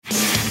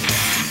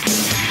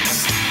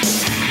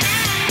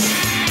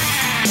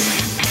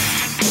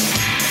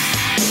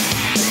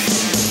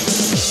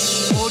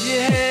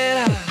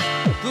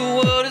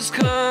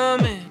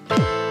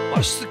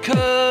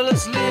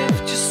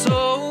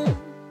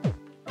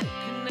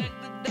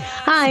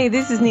Hi,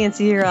 this is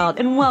Nancy Yearout,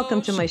 and welcome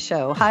to my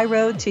show, High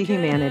Road to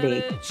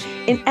Humanity.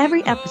 In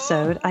every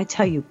episode, I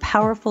tell you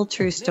powerful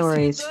true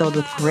stories filled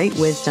with great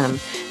wisdom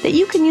that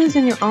you can use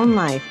in your own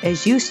life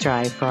as you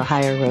strive for a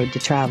higher road to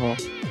travel.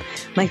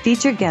 My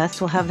featured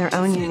guests will have their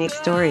own unique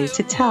stories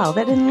to tell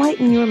that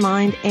enlighten your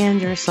mind and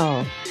your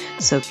soul.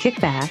 So kick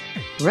back,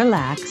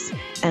 relax,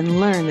 and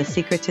learn the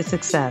secret to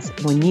success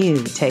when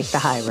you take the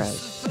high road.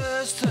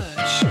 First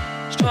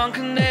touch, strong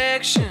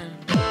connection,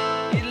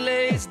 it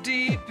lays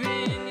deep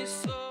in your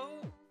soul.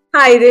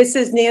 Hi, this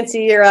is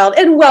Nancy Yearout,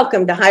 and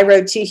welcome to High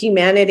Road to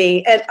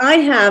Humanity. And I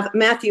have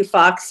Matthew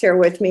Fox here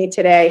with me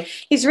today.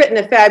 He's written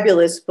a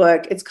fabulous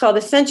book. It's called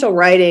Essential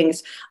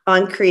Writings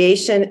on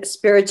Creation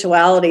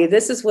Spirituality.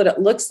 This is what it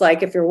looks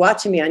like if you're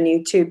watching me on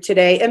YouTube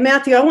today. And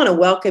Matthew, I want to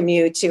welcome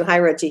you to High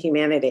Road to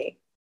Humanity.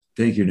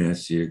 Thank you,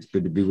 Nancy. It's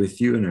good to be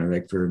with you, and I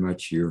like very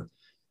much your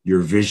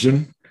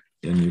vision,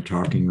 and you're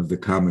talking of the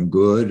common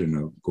good and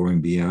of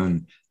going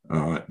beyond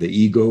the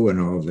ego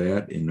and all of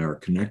that, and are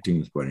connecting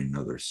with one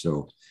another.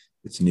 So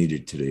it's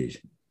needed today,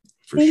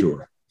 for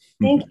sure.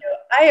 Thank you.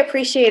 I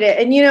appreciate it.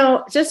 And,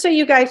 just so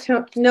you guys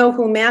know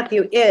who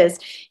Matthew is,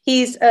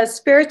 he's a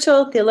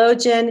spiritual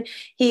theologian.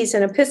 He's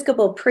an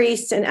Episcopal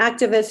priest, an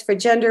activist for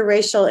gender,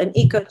 racial, and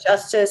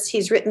eco-justice.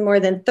 He's written more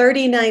than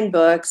 39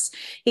 books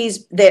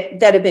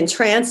that have been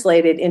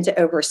translated into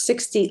over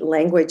 60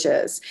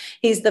 languages.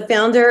 He's the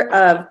founder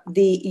of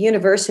the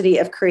University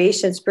of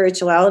Creation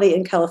Spirituality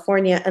in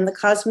California and the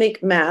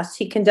Cosmic Mass.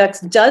 He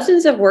conducts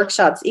dozens of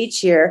workshops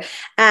each year,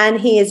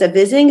 and he is a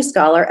visiting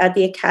scholar at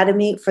the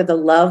Academy for the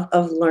Love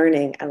of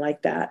Learning. I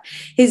like that.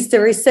 He's a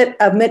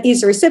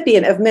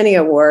recipient of many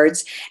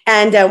awards,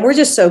 and we're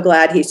just so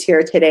glad he's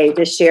here today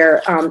to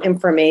share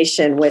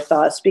information with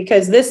us,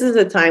 because this is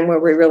a time where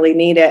we really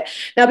need it.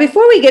 Now,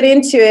 before we get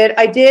into it,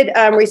 I did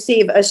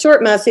receive a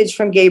short message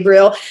from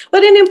Gabriel,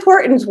 but an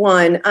important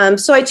one.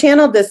 So I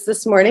channeled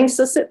this morning,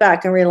 so sit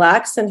back and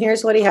relax, and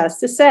here's what he has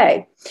to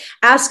say.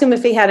 Ask him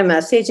if he had a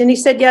message, and he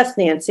said, yes,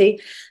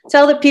 Nancy.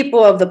 Tell the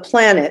people of the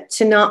planet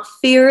to not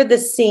fear the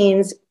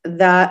scenes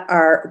that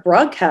are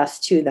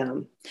broadcast to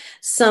them.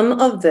 Some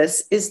of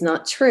this is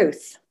not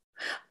truth.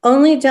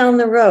 Only down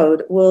the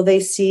road will they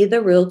see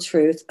the real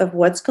truth of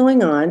what's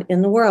going on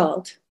in the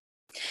world.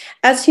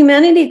 As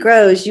humanity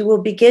grows, you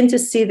will begin to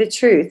see the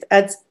truth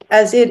as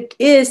it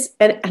is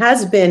and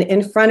has been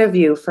in front of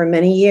you for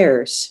many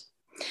years.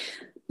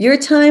 Your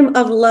time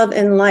of love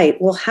and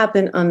light will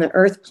happen on the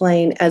earth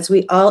plane as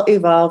we all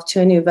evolve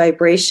to a new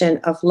vibration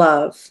of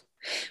love.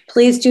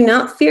 Please do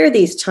not fear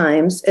these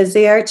times, as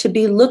they are to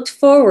be looked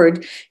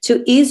forward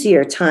to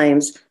easier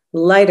times,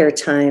 lighter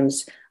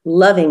times,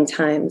 loving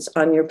times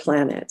on your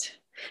planet.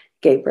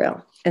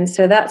 Gabriel. And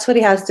so that's what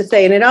he has to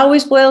say. And it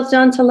always boils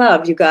down to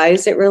love, you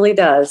guys. It really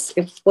does.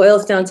 It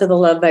boils down to the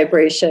love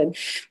vibration.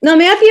 Now,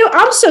 Matthew,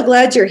 I'm so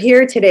glad you're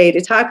here today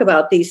to talk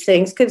about these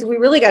things, because we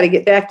really got to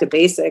get back to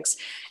basics.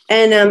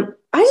 And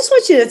I just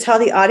want you to tell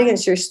the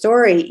audience your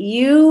story.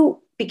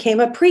 You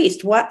became a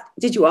priest. What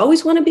did you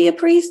always want to be a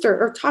priest,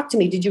 or talk to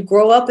me? Did you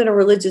grow up in a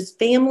religious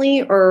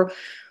family, or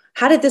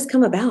how did this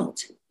come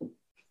about?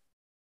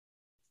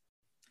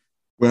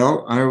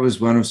 Well, I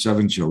was one of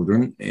 7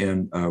 children,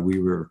 and we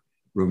were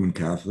Roman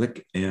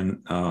Catholic,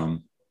 and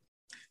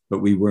but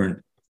we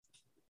weren't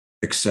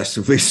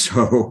excessively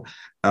so.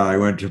 I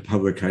went to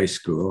public high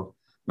school.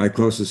 My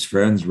closest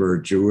friends were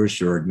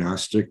Jewish or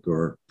agnostic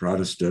or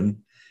Protestant,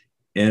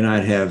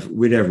 and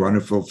we'd have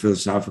wonderful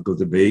philosophical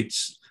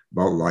debates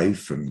about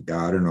life and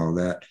God and all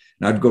that.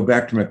 And I'd go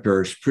back to my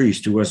parish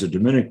priest, who was a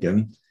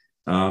Dominican,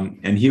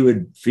 and he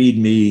would feed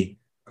me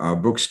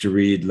books to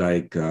read,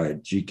 like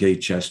G.K.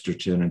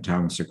 Chesterton and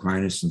Thomas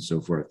Aquinas and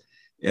so forth.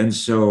 And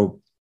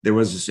so there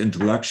was this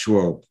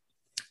intellectual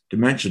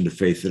dimension to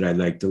faith that I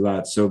liked a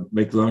lot. So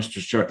make a long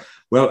story short,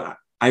 well,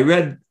 I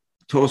read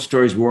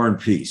Tolstoy's War and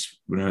Peace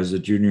when I was a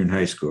junior in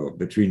high school,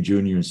 between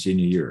junior and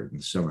senior year in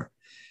the summer.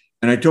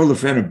 And I told a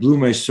friend, it blew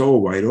my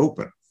soul wide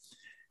open.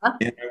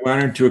 And I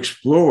wanted to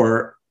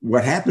explore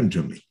what happened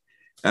to me.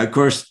 Of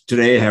course,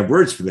 today I have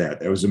words for that.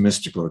 That was a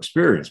mystical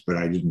experience, but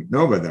I didn't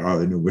know about that.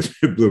 All I knew was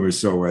it blew my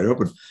soul wide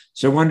open.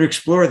 So I wanted to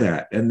explore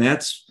that. And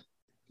that's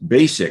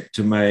basic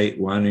to my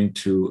wanting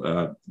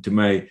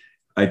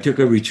I took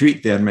a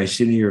retreat then, my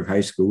senior year of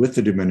high school, with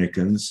the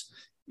Dominicans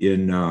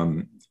in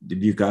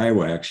Dubuque,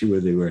 Iowa, actually,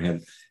 where they were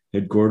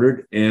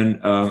headquartered. And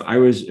I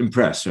was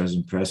impressed. I was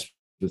impressed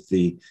with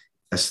the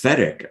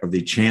aesthetic of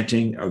the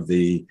chanting of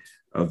the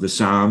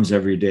Psalms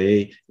every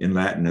day in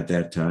Latin at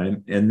that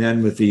time. And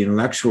then with the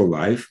intellectual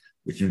life,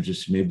 which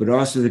interested me, but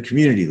also the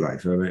community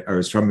life. I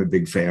was from a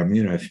big family,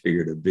 and I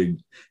figured a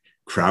big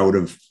crowd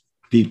of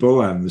people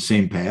on the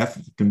same path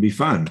can be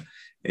fun.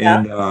 Yeah.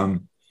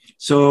 And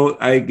so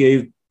I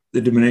gave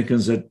the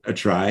Dominicans a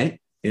try,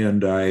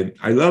 and I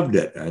loved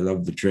it. I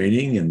loved the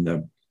training and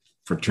the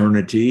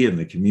fraternity and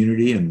the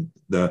community and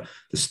the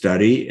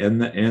study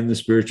and the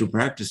spiritual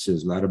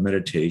practices, a lot of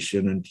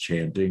meditation and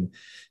chanting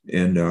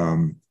and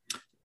a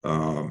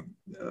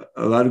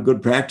lot of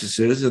good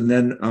practices. And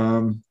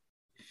then,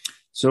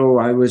 so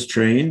I was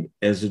trained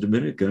as a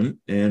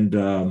Dominican,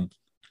 and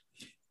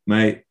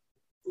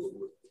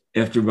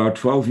after about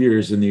 12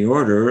 years in the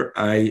order,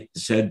 I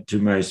said to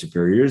my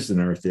superiors in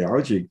our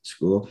theology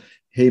school,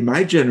 hey,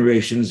 my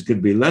generation is going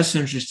to be less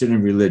interested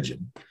in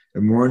religion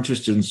and more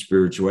interested in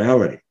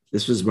spirituality.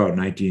 This was about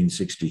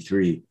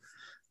 1963.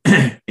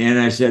 And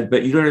I said,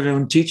 but you don't have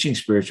anyone teaching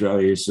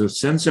spirituality, so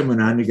send someone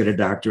on to get a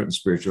doctorate in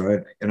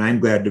spirituality, and I'm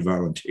glad to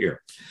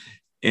volunteer.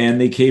 And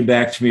they came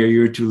back to me a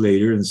year or two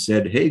later and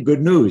said, hey,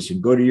 good news, you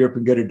can go to Europe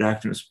and get a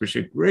doctorate in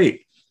spirituality.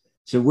 Great.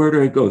 So where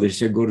do I go? They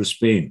said, go to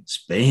Spain.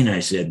 Spain, I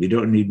said, we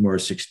don't need more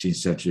 16th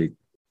century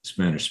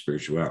Spanish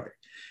spirituality.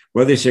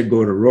 Well, they said,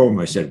 go to Rome.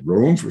 I said,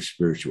 Rome for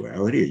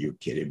spirituality? Are you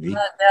kidding me?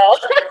 No.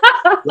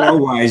 Well,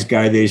 wise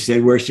guy, they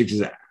said, where should I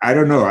go? I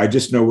don't know. I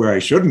just know where I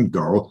shouldn't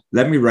go.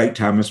 Let me write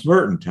Thomas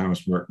Merton.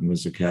 Thomas Merton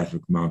was a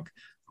Catholic monk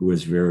who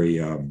was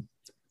very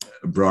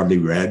broadly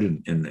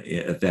read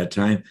at that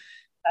time.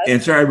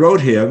 And so I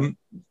wrote him,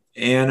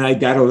 and I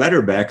got a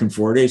letter back in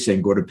 4 days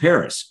saying, go to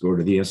Paris, go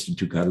to the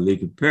Institut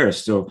Catholique of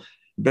Paris. So,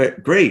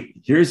 but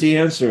great, here's the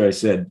answer. I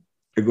said,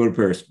 I go to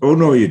Paris. Oh,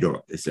 no, you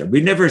don't. They said,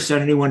 we never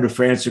sent anyone to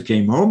France who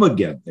came home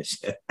again. They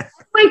said, Oh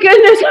my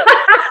goodness.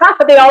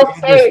 They all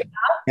say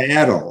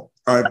battle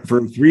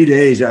for 3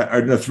 days,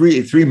 no,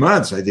 3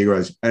 months, I think it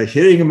was,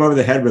 hitting him over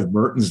the head with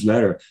Merton's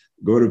letter,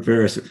 go to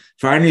Paris.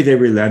 Finally, they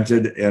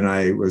relented, and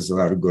I was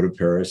allowed to go to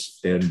Paris.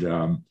 And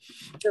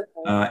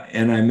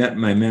I met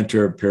my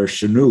mentor, Père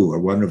Chanou, a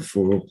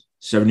wonderful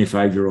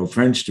 75-year-old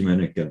French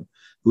Dominican,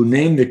 who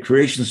named the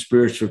creation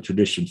spiritual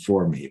tradition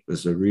for me. It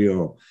was a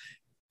real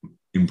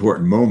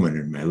important moment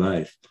in my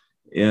life.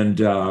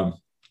 And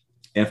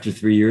after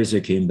 3 years,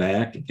 I came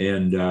back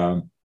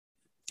and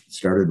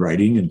started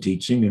writing and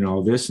teaching and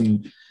all this.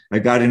 And I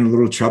got in a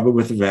little trouble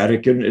with the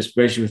Vatican,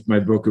 especially with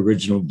my book,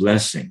 Original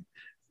Blessing.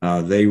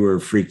 They were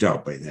freaked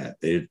out by that.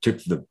 They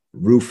took the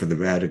roof of the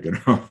Vatican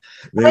off.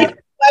 Why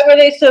were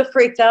they so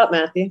freaked out,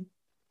 Matthew?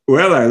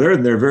 Well, I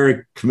learned they're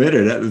very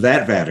committed at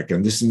that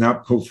Vatican. This is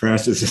not Pope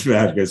Francis'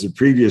 Vatican, it's the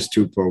previous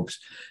two popes.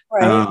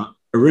 Right.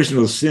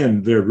 Original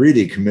sin, they're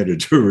really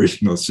committed to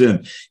original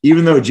sin.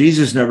 Even though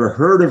Jesus never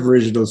heard of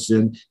original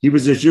sin, he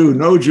was a Jew.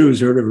 No Jews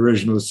heard of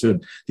original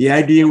sin. The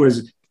idea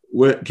was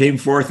what came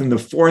forth in the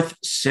 4th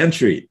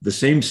century, the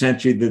same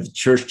century that the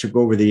church took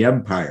over the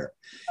empire.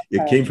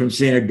 It came from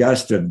St.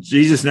 Augustine.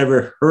 Jesus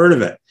never heard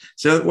of it.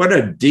 So what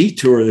a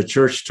detour the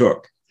church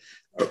took,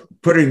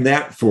 putting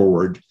that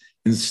forward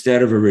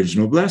instead of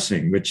original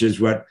blessing, which is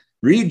what,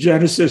 read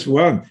Genesis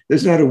 1.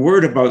 There's not a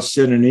word about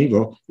sin and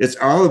evil. It's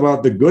all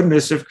about the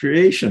goodness of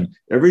creation.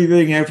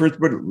 Everything efforts,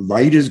 but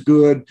light is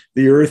good,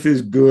 the earth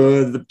is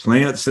good, the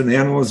plants and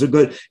animals are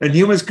good, and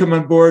humans come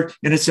on board,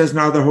 and it says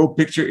now the whole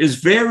picture is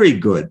very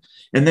good.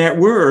 And that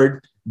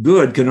word,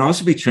 good, can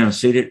also be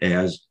translated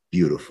as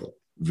beautiful,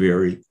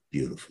 very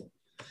beautiful.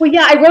 Well,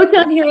 yeah, I wrote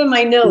down here in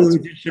my notes.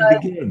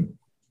 Begin.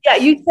 Yeah,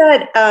 you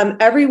said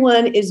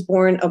everyone is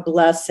born a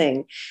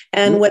blessing.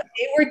 And what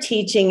they were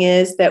teaching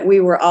is that we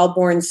were all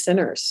born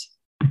sinners.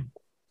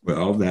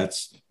 Well,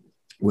 that's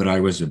what I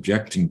was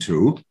objecting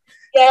to.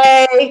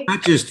 Yay!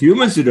 Not just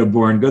humans that are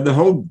born good, the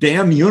whole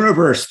damn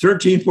universe,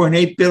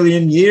 13.8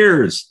 billion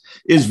years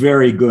is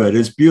very good.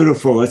 It's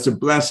beautiful. It's a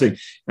blessing.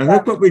 And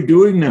look what we're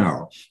doing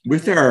now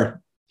with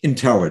our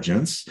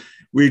intelligence.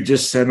 We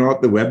just sent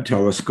out the Webb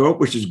telescope,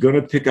 which is going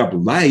to pick up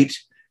light,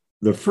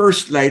 the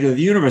first light of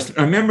the universe.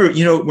 I remember,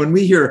 when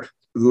we hear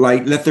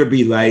light, let there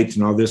be light,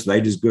 and all this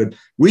light is good,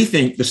 we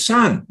think the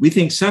sun, we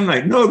think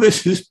sunlight. No,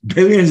 this is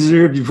billions of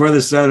years before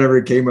the sun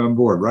ever came on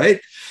board, right?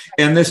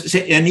 And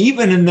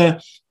even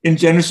in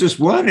Genesis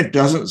 1, it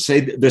doesn't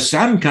say the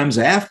sun comes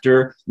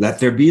after, let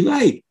there be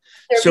light.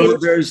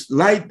 There's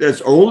light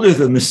that's older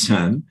than the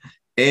sun,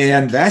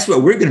 and that's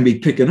what we're going to be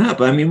picking up.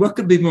 I mean, what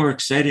could be more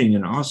exciting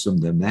and awesome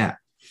than that?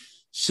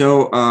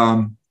 So,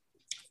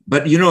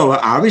 but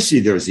obviously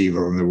there's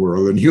evil in the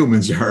world, and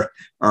humans are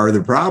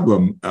the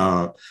problem.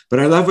 But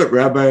I love what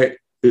Rabbi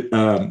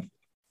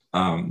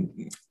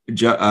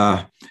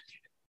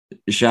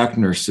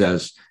Schachner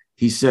says.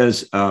 He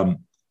says,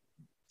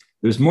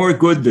 there's more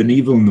good than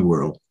evil in the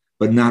world,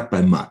 but not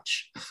by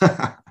much.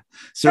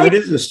 So it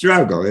is a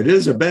struggle. It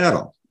is a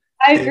battle.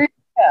 I agree.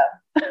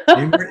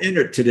 And we're in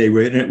it today.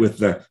 We're in it with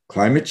the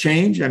climate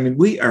change. I mean,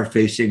 we are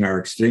facing our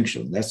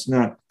extinction. Let's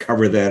not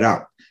cover that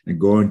up and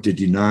go into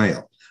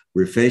denial.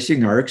 We're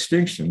facing our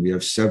extinction. We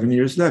have 7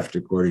 years left,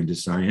 according to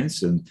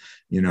science and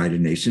United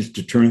Nations,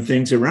 to turn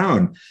things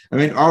around. I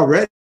mean,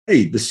 already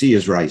the sea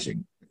is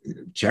rising.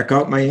 Check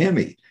out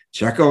Miami,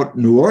 check out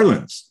New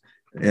Orleans,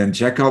 and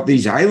check out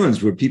these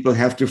islands where people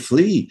have to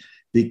flee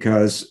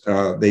because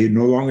they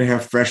no longer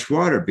have fresh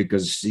water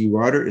because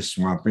seawater is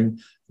swamping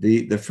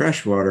the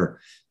fresh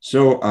water.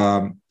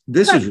 So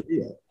this is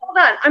real. Hold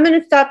on. I'm going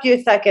to stop you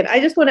a second. I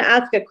just want to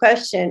ask a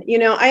question.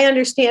 I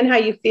understand how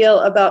you feel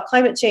about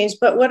climate change,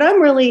 but what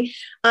I'm really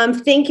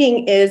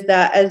thinking is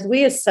that as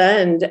we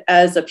ascend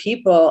as a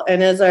people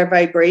and as our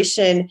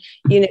vibration,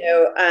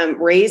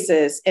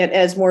 raises, and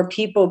as more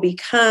people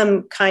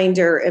become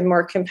kinder and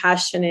more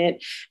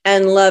compassionate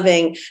and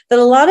loving, that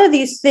a lot of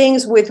these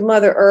things with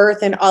Mother Earth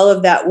and all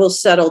of that will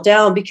settle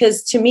down.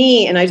 Because to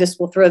me, and I just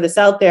will throw this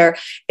out there,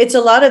 it's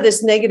a lot of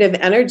this negative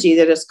energy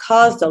that has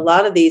caused a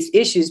lot of these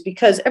issues,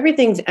 because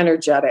everything's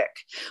energetic.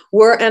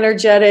 We're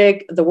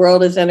energetic. The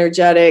world is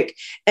energetic.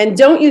 And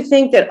don't you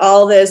think that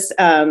all this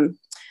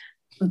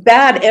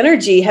bad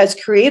energy has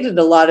created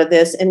a lot of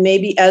this? And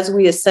maybe as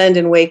we ascend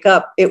and wake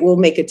up, it will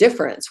make a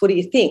difference. What do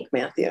you think,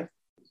 Matthew?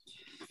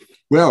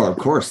 Well, of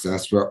course,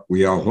 that's what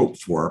we all hope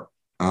for.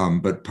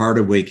 But part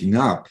of waking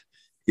up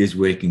is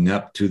waking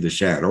up to the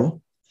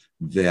shadow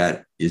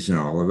that is in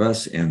all of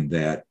us and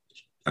that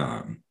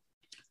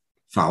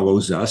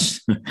follows us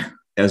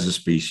as a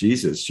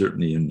species. It's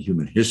certainly in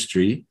human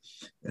history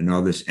and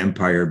all this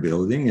empire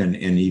building. And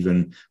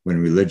even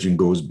when religion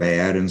goes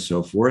bad and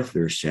so forth,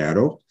 there's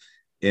shadow.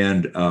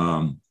 And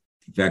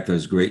in fact,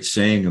 there's a great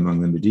saying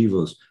among the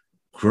medievals,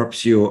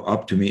 corruptio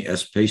optimi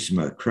est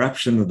pessima.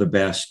 Corruption of the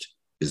best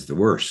is the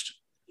worst.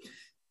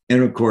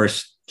 And of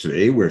course,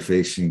 today we're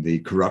facing the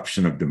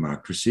corruption of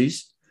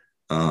democracies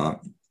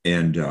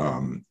and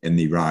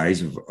the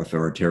rise of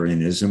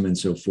authoritarianism and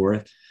so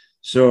forth.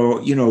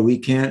 So, we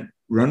can't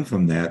run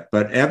from that.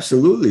 But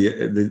absolutely,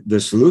 the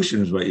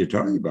solution is what you're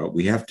talking about.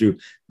 We have to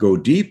go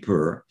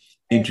deeper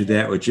into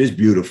that which is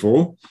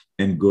beautiful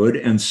and good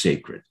and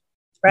sacred.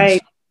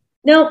 Right.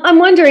 Now, I'm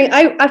wondering,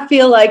 I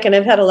feel like, and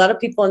I've had a lot of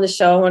people on the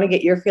show, I want to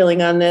get your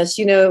feeling on this.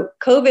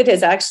 COVID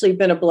has actually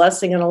been a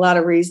blessing in a lot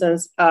of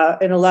reasons,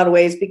 in a lot of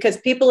ways, because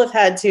people have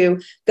had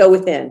to go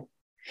within.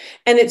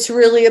 And it's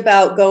really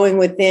about going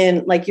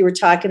within, like you were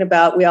talking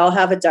about. We all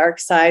have a dark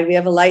side, we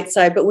have a light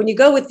side. But when you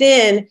go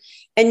within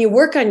and you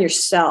work on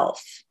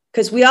yourself,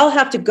 because we all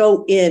have to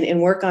go in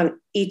and work on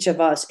each of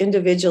us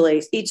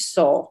individually, each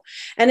soul.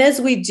 And as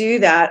we do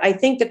that, I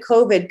think the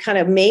COVID kind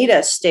of made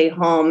us stay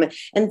home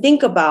and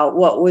think about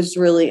what was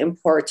really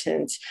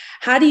important.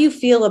 How do you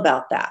feel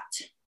about that?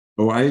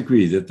 Oh, I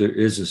agree that there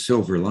is a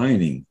silver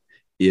lining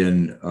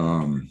in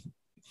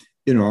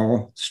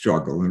all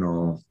struggle and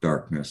all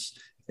darkness.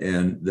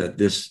 And that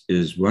this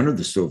is one of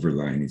the silver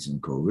linings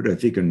in COVID. I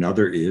think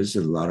another is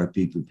that a lot of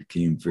people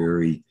became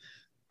very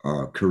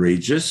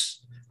courageous.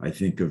 I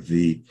think of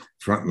the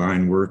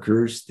frontline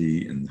workers,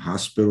 in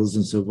hospitals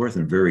and so forth,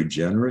 and very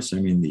generous. I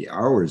mean, the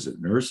hours that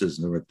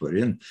nurses have put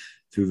in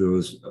through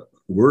those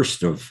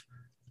worst of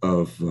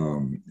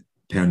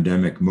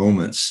pandemic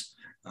moments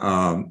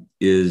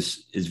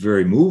is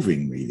very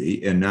moving,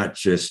 really, and not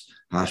just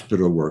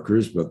hospital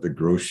workers, but the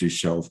grocery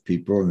shelf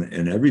people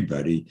and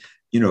everybody,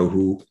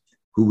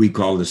 who we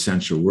call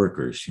essential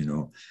workers,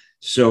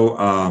 So,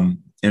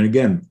 and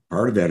again,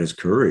 part of that is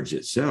courage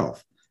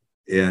itself.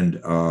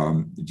 And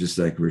just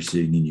like we're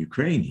seeing in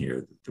Ukraine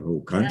here, the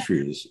whole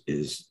country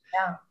is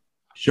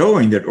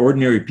showing that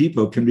ordinary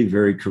people can be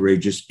very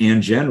courageous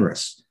and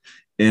generous.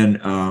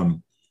 And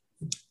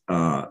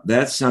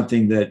that's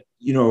something that,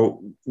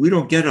 we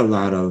don't get a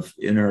lot of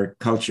in our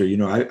culture.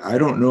 I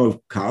don't know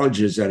of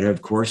colleges that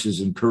have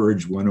courses in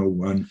Courage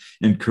 101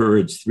 and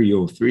Courage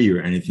 303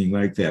 or anything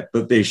like that,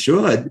 but they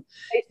should,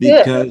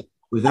 because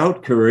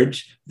without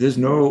courage, there's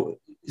no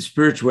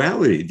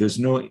spirituality, there's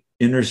no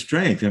inner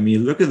strength. I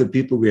mean, look at the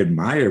people we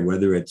admire,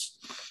 whether it's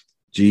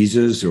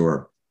Jesus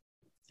or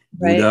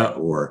Buddha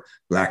or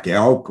Black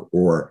Elk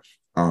or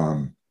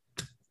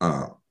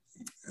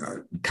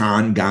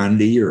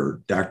Gandhi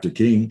or Dr.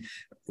 King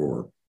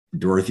or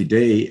Dorothy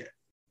Day.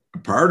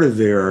 Part of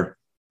their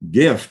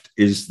gift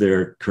is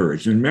their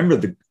courage. And remember,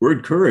 the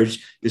word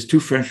courage is two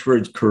French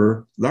words,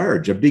 cœur,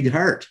 large, a big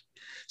heart.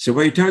 So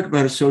what you talk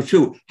about is so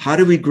true. How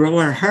do we grow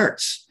our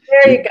hearts?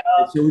 There you go.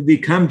 So we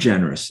become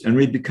generous and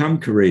we become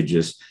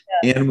courageous,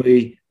 and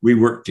we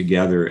work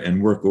together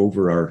and work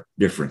over our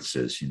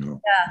differences, Yeah.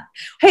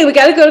 Hey, we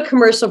got to go to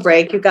commercial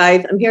break, you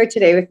guys. I'm here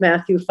today with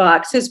Matthew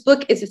Fox. His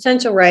book is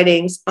Essential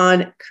Writings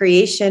on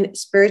Creation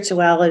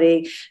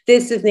Spirituality.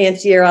 This is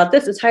Nancy Yearout.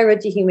 This is High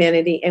Road to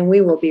Humanity, and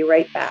we will be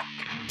right back.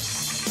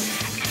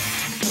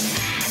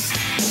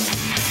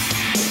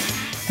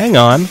 Hang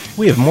on,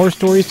 we have more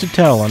stories to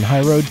tell on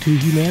High Road to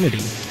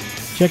Humanity.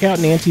 Check out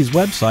Nancy's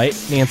website,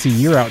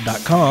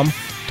 nancyyearout.com,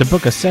 to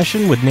book a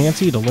session with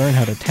Nancy to learn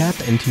how to tap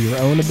into your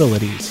own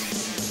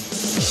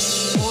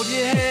abilities. Hold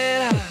your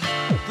head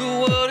high, the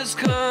world is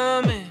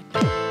coming.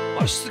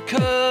 Watch the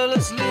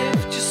colors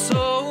lift your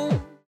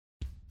soul.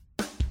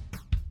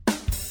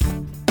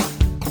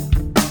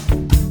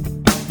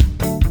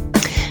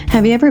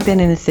 Have you ever been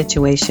in a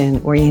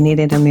situation where you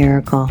needed a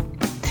miracle?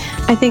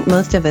 I think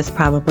most of us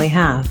probably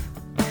have.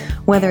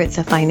 Whether it's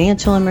a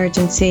financial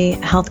emergency,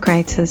 health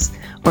crisis,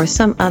 or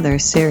some other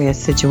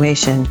serious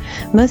situation,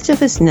 most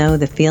of us know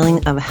the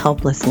feeling of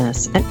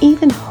helplessness and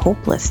even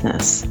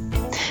hopelessness.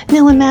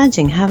 Now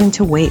imagine having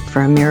to wait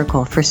for a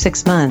miracle for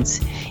 6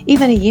 months,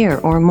 even a year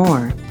or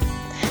more.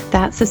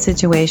 That's the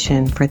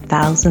situation for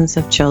thousands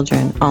of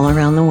children all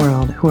around the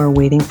world who are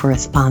waiting for a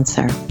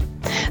sponsor.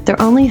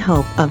 Their only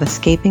hope of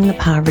escaping the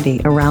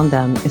poverty around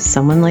them is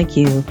someone like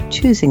you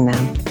choosing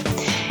them.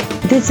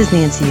 This is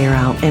Nancy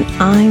Yearout, and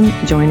I'm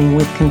joining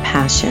with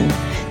Compassion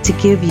to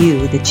give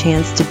you the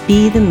chance to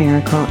be the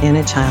miracle in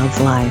a child's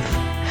life.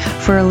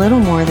 For a little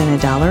more than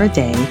 $1 a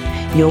day,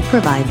 you'll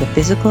provide the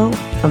physical,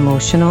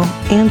 emotional,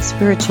 and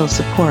spiritual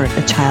support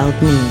a child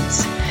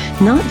needs,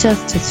 not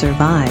just to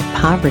survive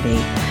poverty,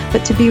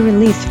 but to be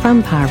released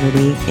from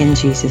poverty in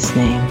Jesus'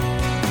 name.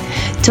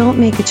 Don't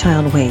make a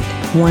child wait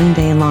one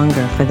day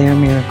longer for their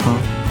miracle.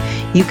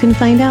 You can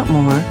find out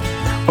more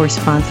or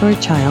sponsor a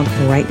child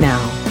right now.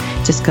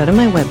 Just go to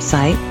my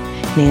website,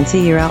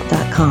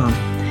 nancyyearout.com.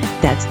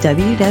 That's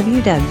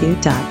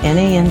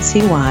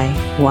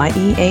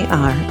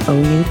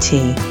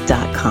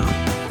www.nancyyearout.com.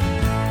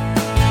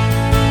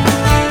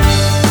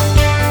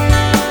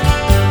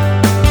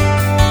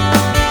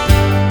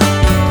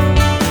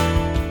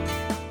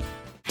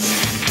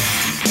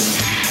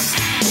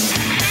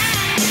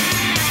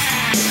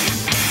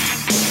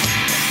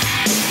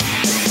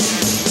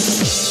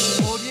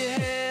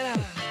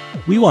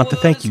 We want to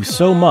thank you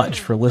so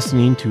much for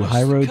listening to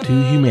High Road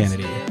to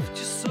Humanity.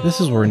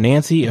 This is where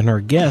Nancy and her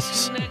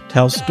guests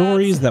tell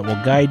stories that will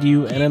guide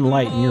you and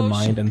enlighten your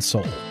mind and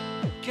soul.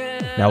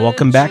 Now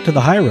welcome back to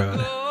the High Road.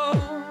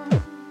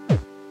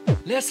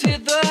 Let's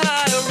hit the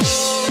high road.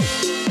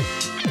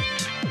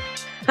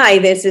 Hi,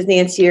 this is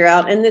Nancy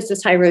Yearout, and this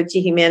is High Road to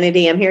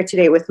Humanity. I'm here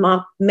today with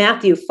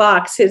Matthew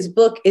Fox. His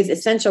book is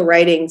Essential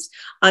Writings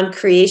on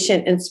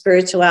Creation and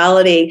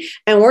Spirituality,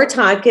 and we're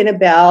talking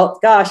about,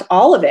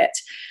 all of it.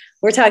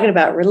 We're talking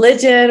about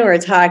religion, we're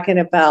talking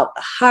about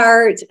the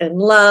heart and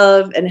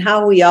love and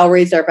how we all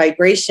raise our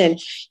vibration.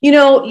 You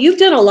know, you've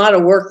done a lot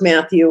of work,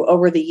 Matthew,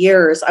 over the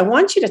years. I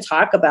want you to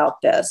talk about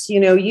this. You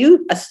know,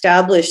 you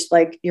established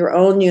like your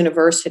own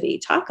university.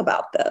 Talk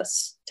about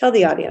this. Tell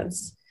the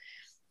audience.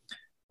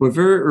 Well,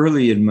 very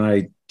early in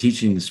my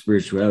teaching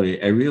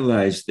spirituality, I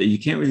realized that you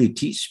can't really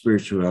teach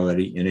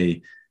spirituality in a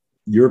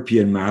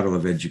European model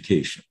of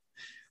education.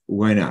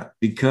 Why not?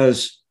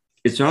 Because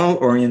it's all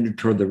oriented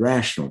toward the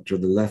rational,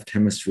 toward the left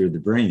hemisphere of the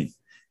brain.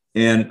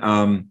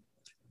 And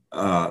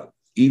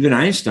even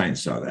Einstein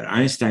saw that.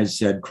 Einstein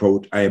said,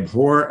 quote, "I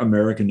abhor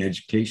American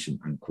education,"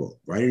 unquote.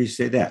 Why did he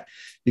say that?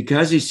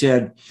 Because he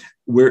said,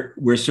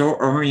 we're so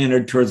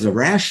oriented towards the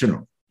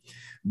rational.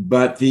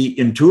 But the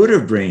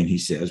intuitive brain, he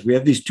says, we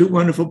have these two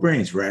wonderful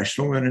brains,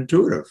 rational and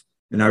intuitive.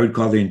 And I would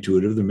call the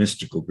intuitive the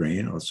mystical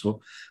brain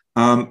also.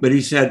 But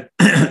he said,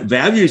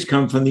 values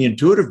come from the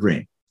intuitive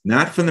brain,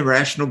 not from the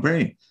rational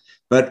brain.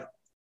 But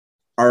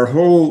our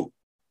whole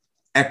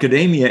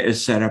academia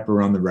is set up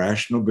around the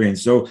rational brain.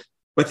 So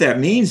what that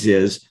means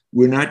is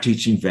we're not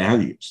teaching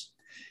values.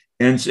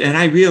 And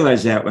I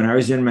realized that when I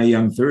was in my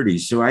young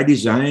 30s. So I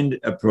designed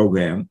a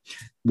program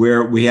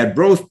where we had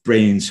both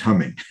brains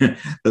humming,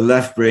 the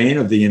left brain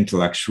of the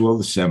intellectual,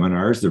 the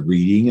seminars, the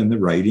reading and the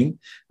writing,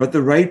 but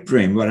the right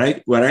brain,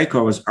 what I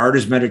call is art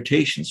as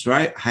meditation. So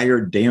I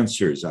hired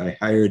dancers. I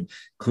hired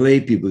clay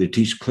people to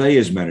teach clay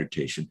as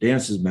meditation,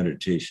 dance as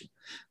meditation.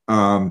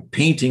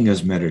 Painting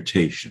as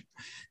meditation,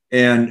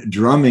 and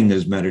drumming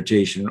as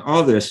meditation,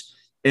 all this.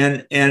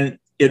 And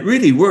it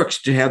really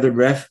works to have the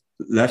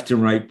left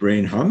and right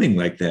brain humming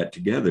like that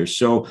together.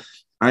 So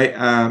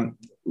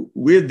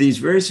we had these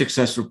very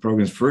successful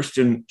programs, first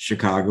in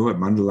Chicago at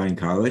Mundelein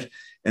College,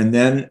 and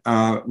then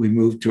we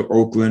moved to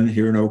Oakland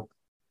here in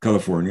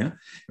California.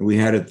 And we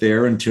had it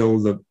there until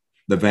the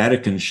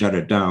Vatican shut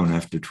it down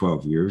after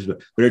 12 years,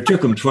 but it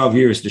took them 12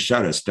 years to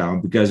shut us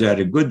down because I had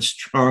a good,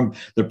 strong,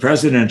 the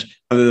president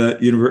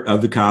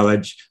of the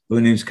college,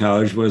 Williams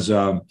College, was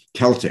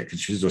Celtic. And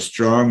she's a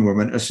strong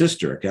woman, a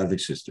sister, a Catholic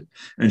sister.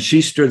 And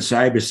she stood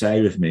side by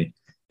side with me.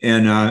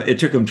 And it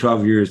took them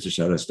 12 years to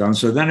shut us down.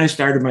 So then I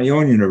started my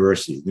own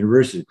university, the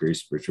University of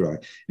Grace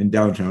Spirituality in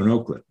downtown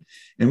Oakland.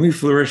 And we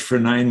flourished for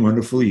 9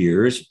 wonderful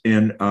years.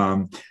 And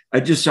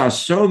I just saw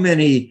so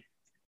many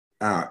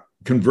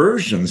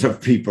conversions of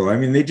people. I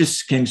mean, they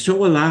just came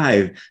so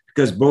alive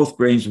because both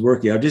brains were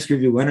working. I'll just give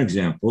you one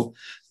example.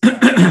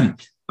 A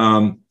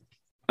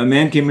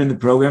man came in the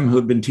program who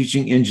had been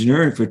teaching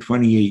engineering for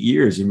 28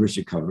 years in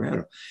University of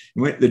Colorado.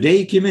 The day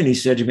he came in, he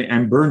said to me,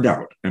 "I'm burned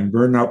out. I'm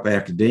burned out by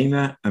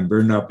academia. I'm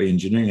burned out by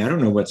engineering. I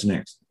don't know what's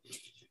next."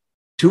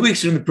 2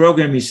 weeks in the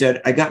program, he said,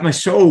 "I got my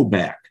soul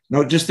back."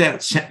 No, just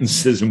that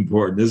sentence is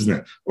important, isn't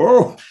it?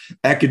 Oh,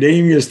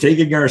 academia is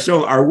taking our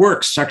soul. Our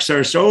work sucks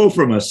our soul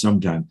from us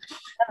sometimes.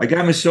 I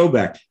got my soul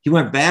back. He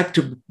went back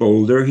to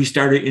Boulder. He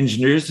started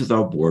Engineers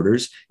Without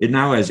Borders. It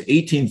now has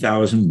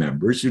 18,000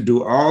 members who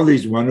do all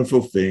these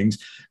wonderful things,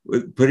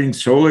 putting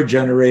solar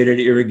generated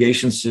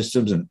irrigation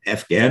systems in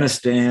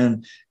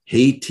Afghanistan,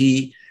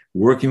 Haiti,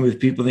 working with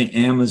people in the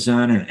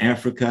Amazon and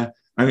Africa.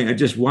 I mean,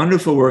 just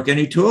wonderful work. And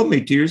he told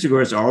me 2 years ago,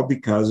 it's all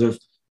because of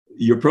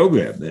your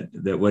program,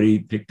 that what he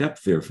picked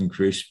up there from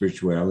Creation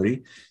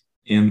Spirituality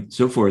and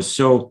so forth.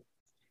 So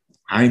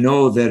I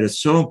know that it's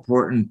so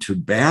important to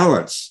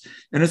balance.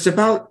 And it's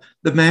about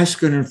the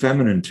masculine and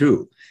feminine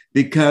too,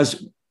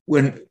 because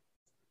when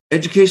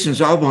education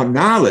is all about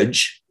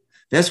knowledge,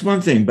 that's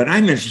one thing, but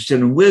I'm interested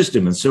in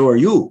wisdom, and so are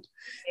you.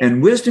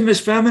 And wisdom is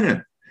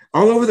feminine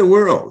all over the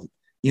world.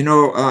 In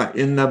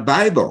the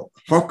Bible,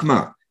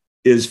 Chokmah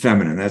is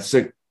feminine. That's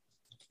the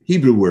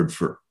Hebrew word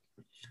for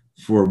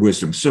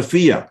wisdom.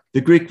 Sophia,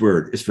 the Greek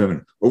word, is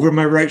feminine. Over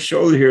my right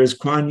shoulder here is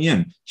Kuan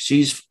Yin.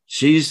 She's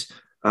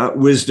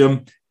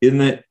wisdom in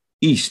the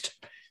East.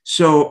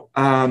 So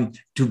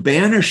to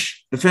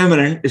banish the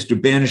feminine is to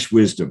banish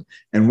wisdom.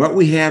 And what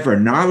we have are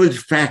knowledge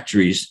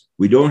factories.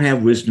 We don't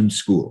have wisdom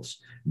schools.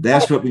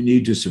 That's what we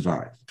need to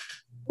survive.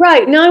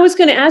 Right. Now, I was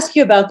going to ask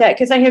you about that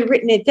because I had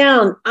written it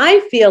down. I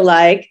feel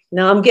like,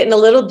 now I'm getting a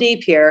little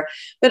deep here,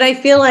 but I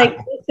feel like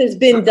this has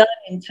been done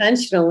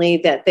intentionally,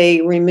 that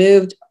they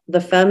removed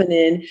the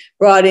feminine,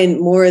 brought in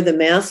more of the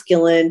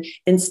masculine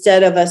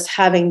instead of us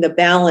having the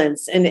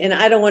balance. And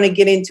I don't want to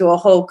get into a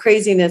whole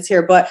craziness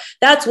here, but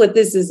that's what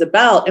this is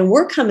about. And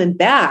we're coming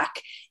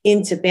back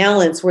into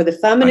balance where the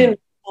feminine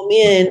will come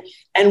in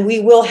and we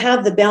will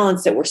have the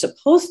balance that we're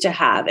supposed to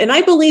have. And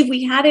I believe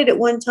we had it at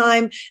one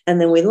time and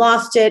then we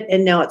lost it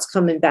and now it's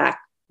coming back.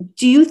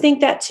 Do you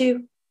think that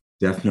too?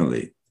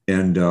 Definitely.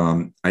 And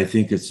I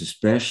think it's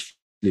especially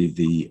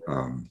the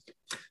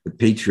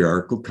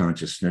patriarchal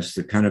consciousness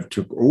that kind of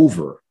took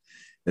over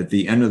at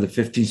the end of the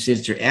 15th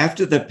century,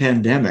 after the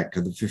pandemic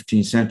of the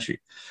 15th century.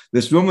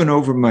 This woman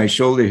over my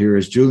shoulder here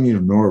is Julian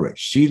of Norwich.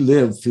 She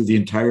lived through the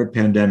entire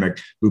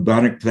pandemic,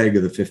 bubonic plague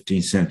of the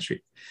 15th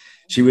century.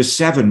 She was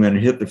 7 when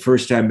it hit the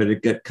first time, but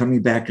it kept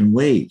coming back in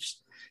waves.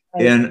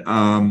 Right.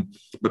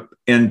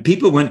 And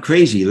people went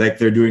crazy like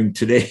they're doing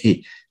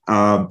today.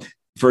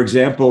 For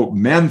example,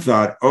 men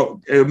thought,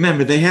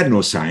 remember, they had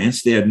no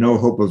science. They had no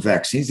hope of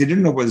vaccines. They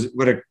didn't know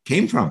what it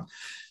came from.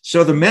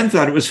 So the men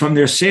thought it was from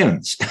their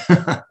sins.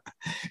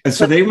 And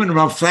so they went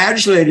around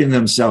flagellating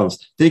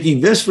themselves,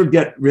 thinking this would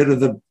get rid of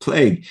the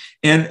plague.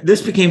 And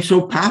this became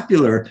so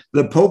popular,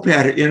 the Pope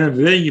had to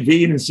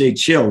intervene and say,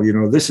 chill,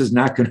 this is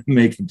not going to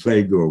make the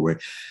plague go away.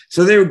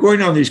 So they were going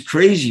down these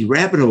crazy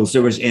rabbit holes.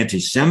 There was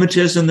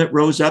anti-Semitism that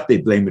rose up. They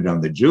blamed it on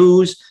the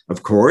Jews,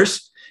 of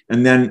course.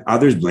 And then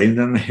others blamed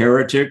it on the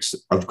heretics,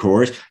 of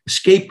course,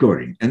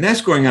 scapegoating. And that's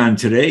going on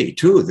today,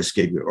 too, the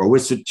scapegoat. Oh,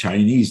 it's the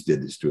Chinese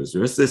did this to us.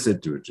 Or it's this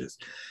did to us.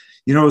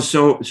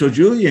 So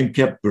Julian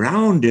kept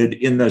grounded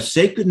in the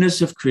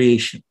sacredness of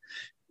creation.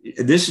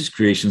 This is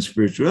creation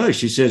spirituality.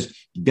 She says,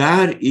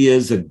 God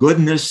is a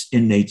goodness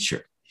in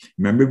nature.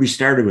 Remember, we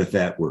started with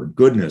that word,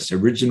 goodness,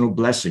 original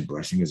blessing.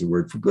 Blessing is a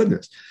word for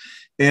goodness.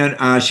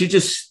 And she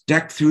just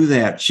stuck through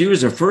that. She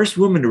was the first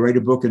woman to write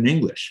a book in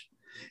English.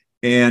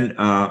 And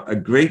a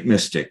great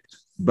mystic.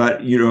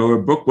 But, her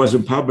book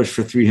wasn't published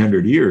for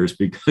 300 years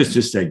because,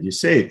 just like you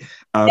say,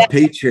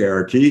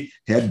 patriarchy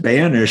had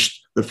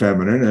banished the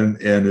feminine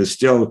and is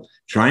still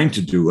trying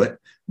to do it.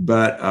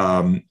 But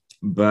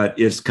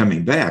it's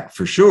coming back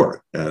for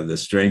sure, the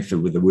strength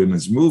of the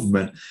women's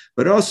movement.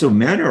 But also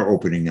men are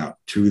opening up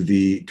to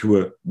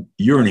a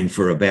yearning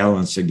for a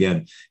balance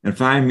again and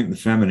finding the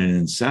feminine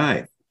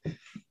inside.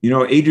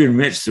 Adrienne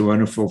Rich, the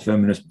wonderful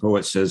feminist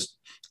poet, says,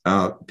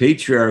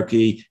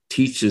 patriarchy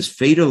teaches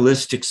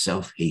fatalistic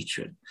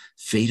self-hatred.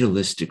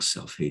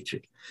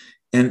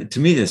 And to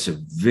me, that's a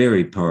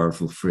very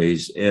powerful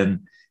phrase.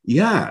 And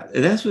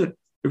that's what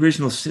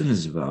original sin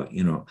is about,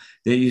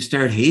 that you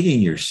start hating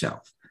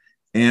yourself.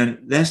 And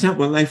that's not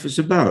what life is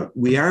about.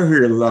 We are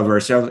here to love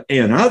ourselves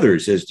and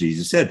others, as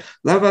Jesus said.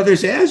 Love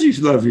others as you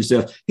love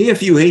yourself. Hey,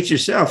 if you hate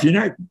yourself, you're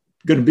not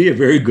going to be a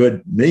very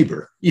good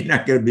neighbor. You're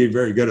not going to be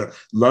very good at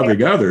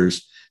loving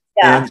others.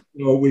 Yeah.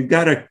 And we've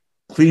got to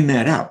clean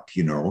that up,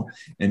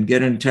 and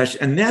get in touch.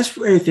 And that's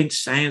where I think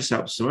science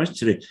helps so much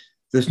today.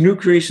 This new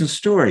creation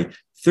story,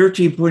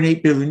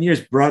 13.8 billion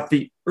years brought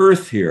the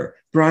earth here,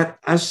 brought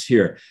us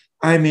here.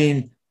 I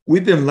mean,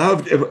 we've been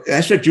loved.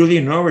 That's what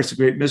Julian Norwich, the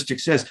great mystic,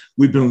 says.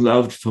 We've been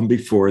loved from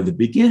before the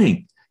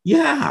beginning.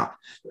 Yeah,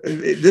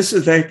 this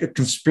is like a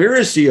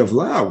conspiracy of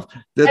love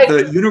that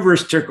the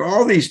universe took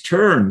all these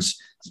turns,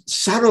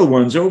 subtle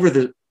ones, over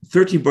the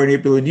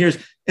 13.8 billion years.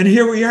 And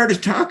here we are to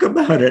talk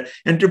about it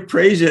and to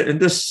praise it and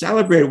to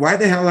celebrate it. Why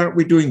the hell aren't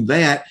we doing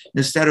that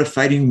instead of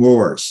fighting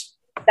wars?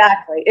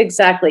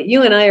 Exactly.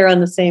 You and I are on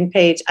the same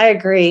page. I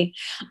agree.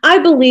 I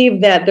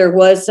believe that there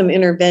was some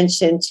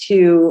intervention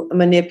to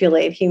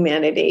manipulate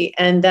humanity,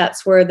 and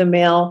that's where the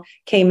male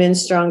came in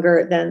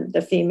stronger than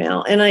the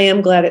female. And I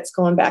am glad it's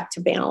going back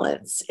to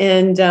balance.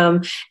 And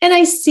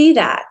I see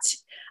that.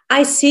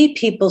 I see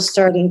people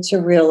starting to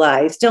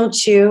realize,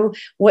 don't you,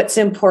 what's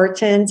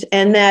important?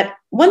 And that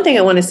one thing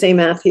I want to say,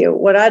 Matthew,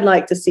 what I'd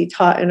like to see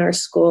taught in our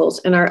schools,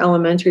 in our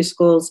elementary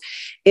schools,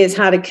 is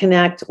how to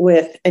connect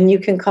with, and you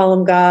can call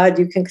them God,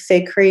 you can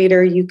say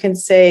creator, you can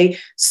say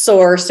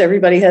source,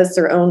 everybody has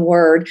their own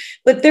word,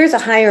 but there's a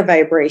higher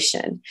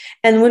vibration.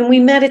 And when we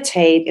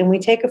meditate and we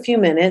take a few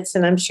minutes,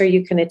 and I'm sure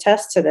you can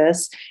attest to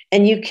this,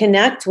 and you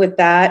connect with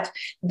that,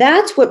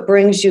 that's what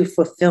brings you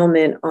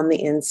fulfillment on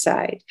the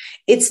inside.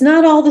 It's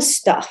not all the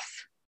stuff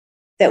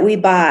that we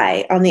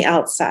buy on the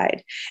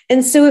outside.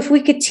 And so if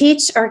we could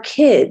teach our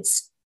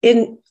kids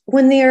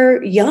when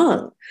they're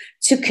young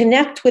to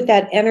connect with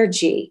that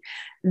energy,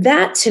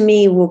 that to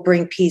me will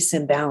bring peace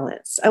and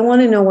balance. I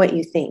want to know what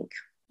you think.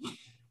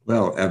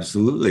 Well,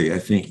 absolutely. I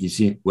think you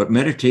see what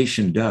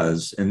meditation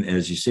does, and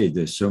as you say,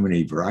 there's so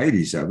many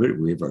varieties of it.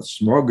 We have a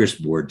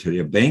smorgasbord today,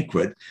 a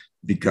banquet,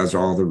 because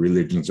all the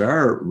religions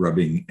are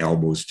rubbing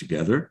elbows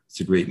together. It's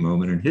a great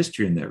moment in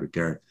history in that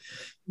regard.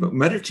 But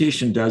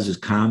meditation does is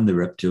calm the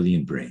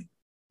reptilian brain.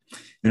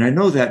 And I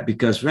know that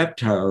because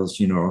reptiles,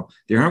 you know,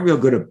 they aren't real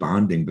good at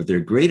bonding, but they're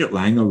great at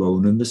lying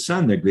alone in the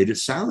sun. They're great at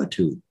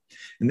solitude.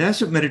 And that's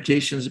what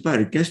meditation is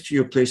about. It gets to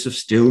your place of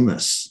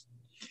stillness,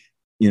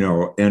 you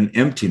know, and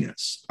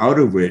emptiness, out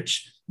of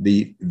which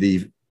the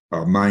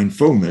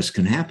mindfulness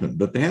can happen.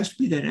 But there has to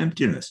be that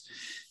emptiness.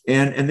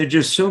 And there's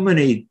just so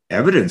many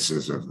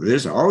evidences of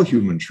this. All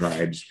human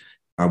tribes,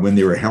 when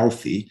they were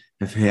healthy,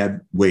 have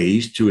had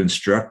ways to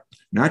instruct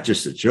not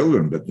just the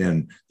children, but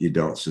then the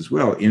adults as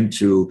well,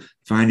 into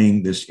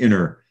finding this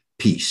inner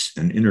peace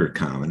and inner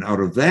calm. And out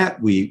of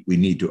that, we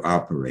need to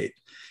operate.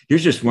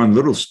 Here's just one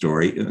little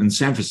story. In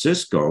San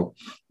Francisco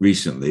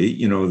recently,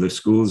 you know, the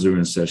schools are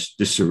in such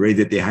disarray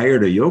that they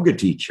hired a yoga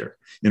teacher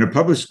in a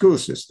public school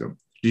system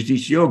to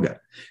teach yoga.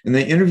 And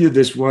they interviewed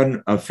this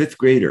one fifth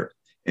grader.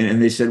 And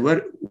they said,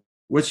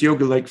 what's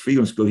yoga like for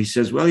you in school? He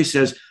says,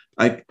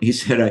 I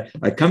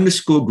come to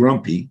school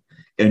grumpy,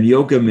 and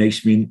yoga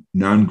makes me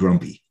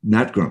non-grumpy,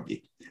 not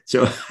grumpy.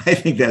 So I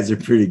think that's a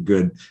pretty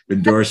good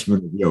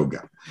endorsement of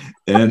yoga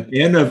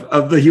and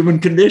of the human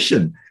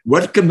condition.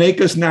 What can make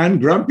us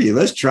non-grumpy?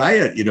 Let's try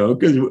it, you know,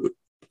 because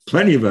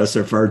plenty of us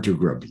are far too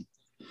grumpy.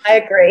 I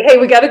agree. Hey,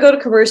 we got to go to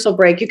commercial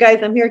break. You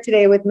guys, I'm here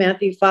today with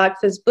Matthew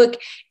Fox. His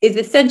book is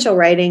Essential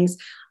Writings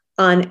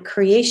on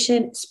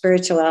Creation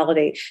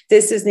Spirituality.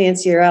 This is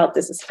Nancy Yearout.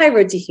 This is High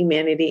Road to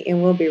Humanity,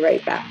 and we'll be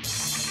right back.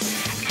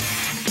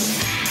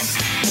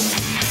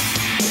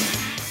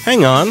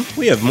 Hang on,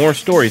 we have more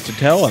stories to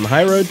tell on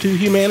High Road to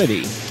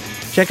Humanity.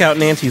 Check out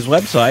Nancy's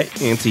website,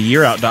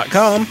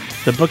 nancyyearout.com,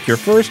 to book your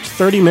first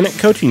 30-minute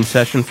coaching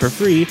session for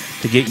free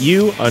to get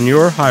you on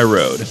your high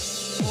road.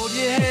 Hold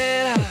your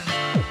head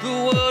high, the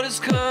world is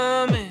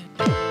coming.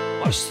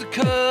 Watch the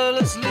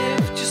colors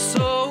lift your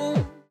soul.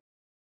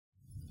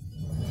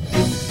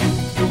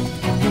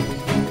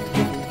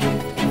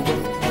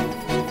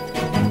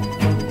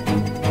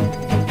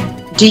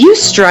 Do you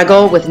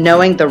struggle with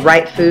knowing the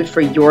right food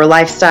for your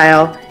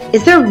lifestyle?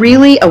 Is there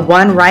really a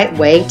one right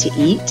way to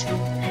eat?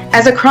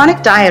 As a chronic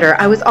dieter,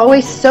 I was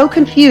always so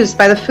confused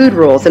by the food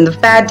rules and the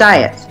fad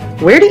diets.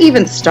 Where to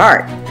even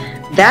start?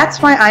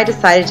 That's why I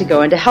decided to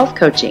go into health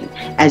coaching.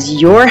 As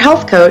your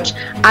health coach,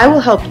 I will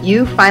help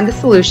you find the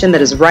solution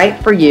that is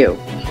right for you.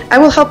 I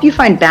will help you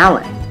find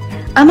balance.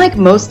 Unlike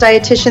most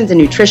dietitians and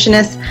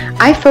nutritionists,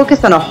 I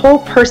focus on a whole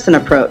person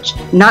approach,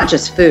 not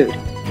just food.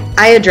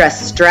 I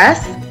address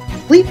stress,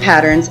 sleep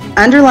patterns,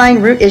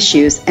 underlying root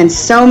issues, and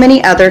so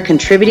many other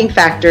contributing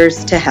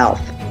factors to health.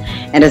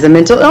 And as a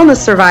mental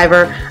illness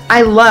survivor,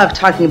 I love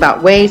talking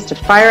about ways to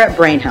fire up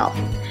brain health.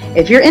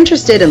 If you're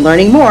interested in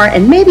learning more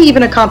and maybe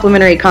even a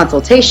complimentary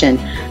consultation,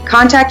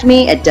 contact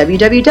me at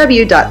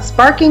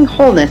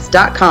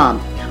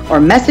www.sparkingwholeness.com or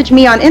message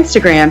me on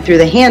Instagram through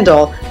the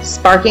handle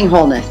Sparking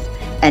Wholeness.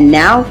 And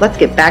now let's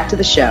get back to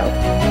the show.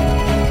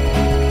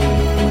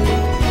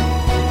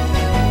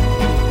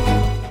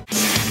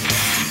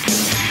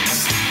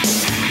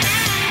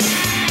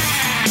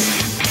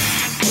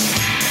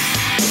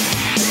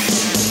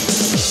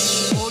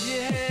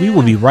 We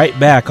will be right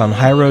back on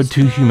High Road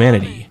to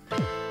Humanity.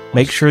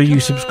 Make sure you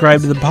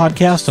subscribe to the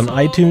podcast on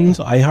iTunes,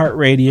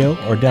 iHeartRadio,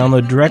 or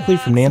download directly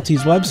from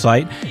Nancy's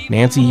website,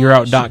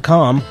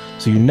 nancyyearout.com,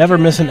 so you never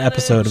miss an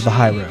episode of The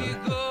High Road.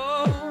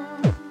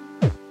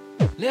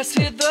 Let's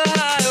hit the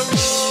high road.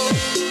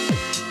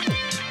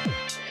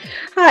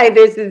 Hi,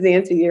 this is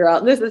Nancy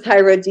Yearout. This is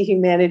High Road to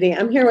Humanity.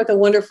 I'm here with a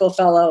wonderful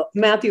fellow.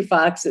 Matthew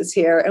Fox is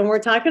here, and we're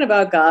talking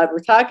about God. We're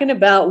talking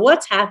about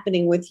what's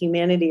happening with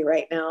humanity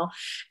right now.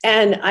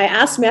 And I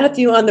asked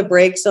Matthew on the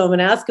break, so I'm going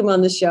to ask him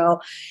on the show.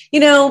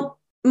 You know,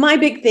 my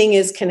big thing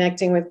is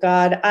connecting with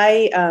God.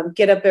 I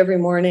get up every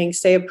morning,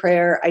 say a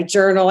prayer, I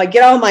journal, I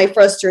get all my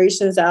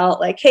frustrations out,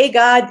 like, hey,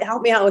 God,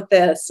 help me out with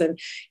this. And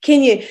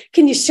can you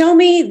show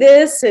me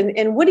this?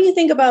 And what do you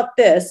think about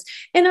this?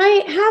 And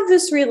I have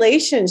this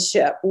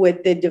relationship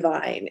with the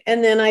divine,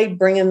 and then I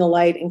bring in the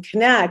light and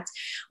connect.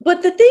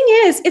 But the thing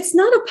is, it's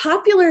not a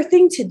popular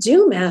thing to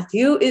do,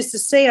 Matthew, is to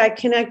say I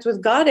connect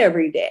with God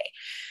every day.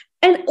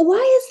 And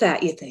why is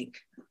that, you think?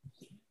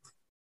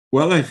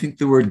 Well, I think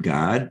the word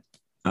God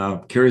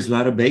carries a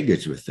lot of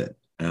baggage with it.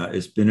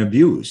 It's been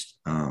abused.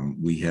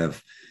 We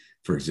have,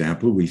 for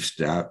example, we've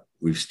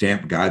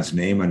stamped God's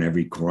name on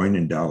every coin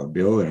and dollar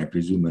bill, and I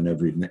presume on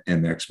every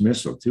MX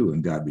missile too.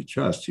 In God we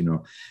trust. You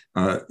know,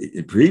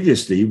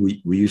 previously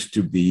we used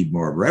to be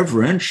more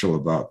reverential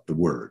about the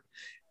word.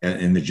 And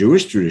in the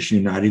Jewish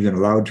tradition, you're not even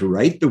allowed to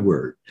write the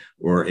word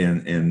or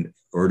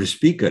to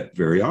speak it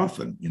very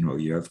often. You know,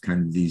 you have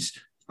kind of these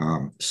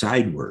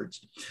side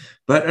words.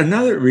 But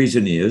another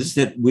reason is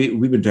that we've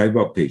been talking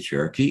about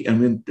patriarchy,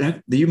 and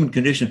the human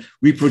condition,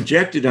 we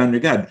project it onto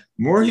God.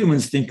 More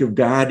humans think of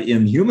God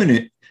in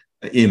human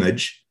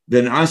image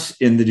than us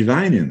in the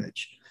divine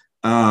image.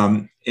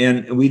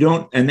 And we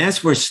don't, and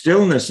that's where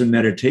stillness and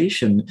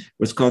meditation,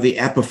 what's called the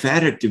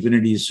apophatic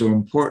divinity, is so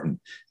important.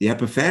 The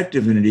apophatic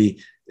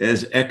divinity,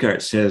 as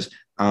Eckhart says,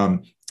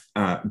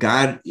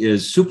 God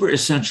is super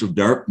essential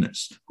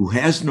darkness who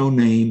has no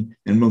name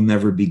and will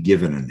never be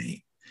given a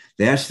name.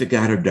 That's the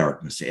God of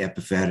darkness, the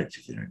apophatic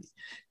divinity.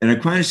 And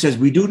Aquinas says,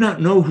 we do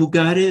not know who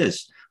God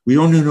is. We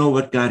only know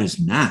what God is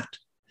not.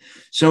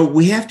 So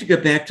we have to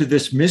get back to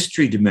this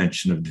mystery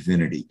dimension of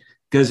divinity,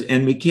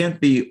 and we can't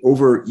be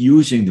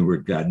overusing the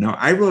word God. Now,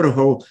 I wrote a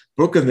whole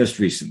book on this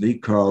recently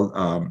called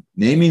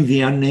Naming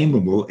the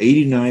Unnameable,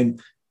 89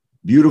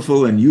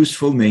 Beautiful and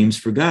Useful Names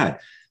for God.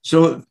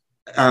 So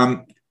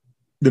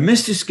the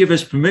mystics give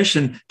us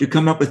permission to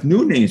come up with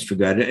new names for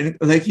God. And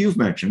like you've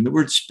mentioned, the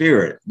word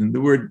spirit and the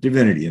word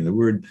divinity and the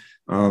word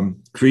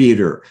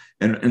creator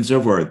and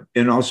so forth.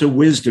 And also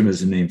wisdom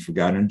is a name for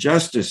God, and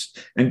justice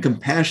and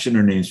compassion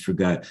are names for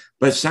God.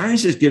 But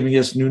science is giving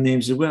us new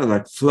names as well,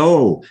 like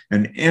flow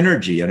and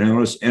energy. And I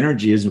notice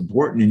energy is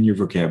important in your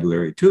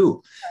vocabulary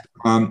too.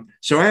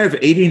 So I have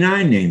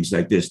 89 names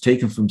like this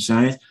taken from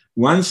science.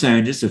 One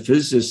scientist, a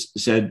physicist,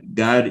 said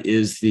God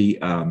is the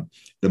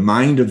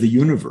mind of the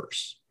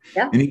universe.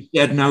 Yeah. And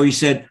he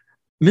said,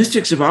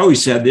 mystics have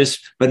always said this,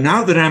 but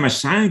now that I'm a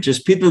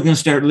scientist, people are going to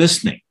start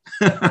listening.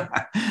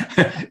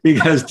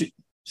 Because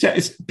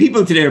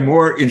people today are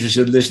more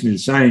interested in listening to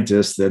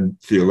scientists than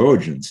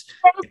theologians.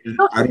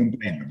 I don't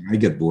blame them. I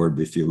get bored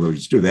with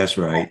theologians too. That's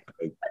right.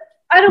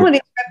 I don't want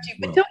to interrupt you,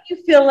 but don't you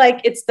feel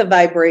like it's the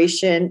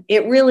vibration?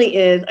 It really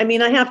is. I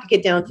mean, I have to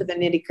get down to the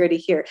nitty gritty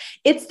here.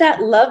 It's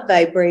that love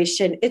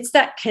vibration. It's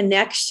that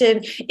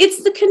connection.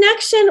 It's the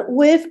connection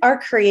with our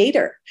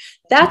creator.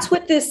 That's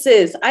what this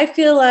is. I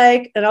feel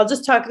like, and I'll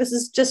just talk, this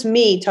is just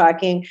me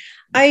talking.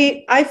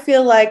 I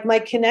feel like my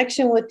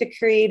connection with the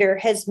creator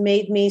has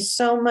made me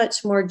so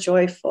much more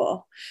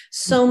joyful,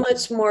 so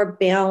much more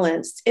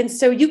balanced. And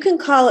so you can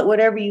call it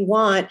whatever you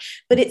want,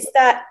 but it's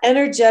that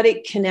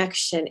energetic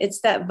connection.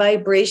 It's that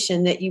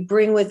vibration that you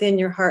bring within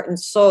your heart and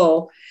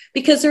soul,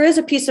 because there is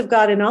a piece of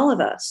God in all of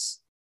us.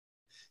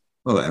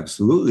 Well,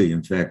 absolutely.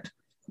 In fact,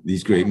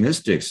 these great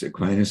mystics,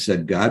 Aquinas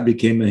said, God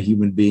became a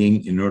human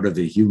being in order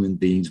that human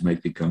beings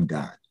might become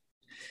God.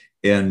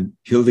 And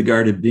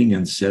Hildegard of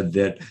Bingen said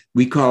that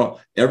we call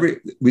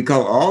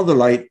all the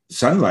light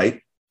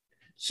sunlight.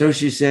 So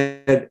she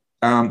said,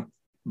 but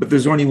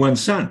there's only one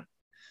sun.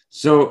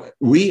 So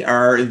we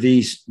are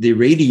the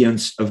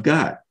radiance of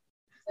God.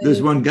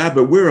 There's one God,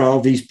 but we're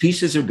all these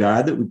pieces of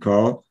God that we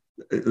call,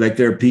 like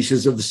there are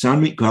pieces of the sun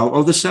we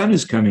call, the sun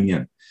is coming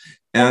in.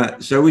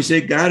 So we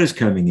say God is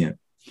coming in.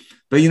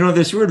 But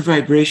this word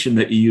vibration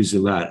that you use a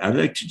lot, I'd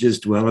like to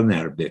just dwell on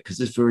that a bit because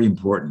it's very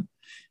important.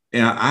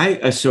 And I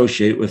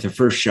associate with the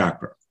first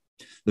chakra.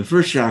 The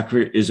first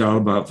chakra is all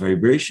about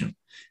vibration,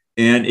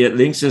 and it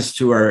links us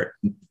to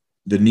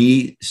the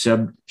knee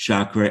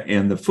sub-chakra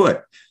and the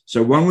foot.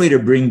 So one way to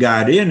bring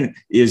God in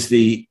is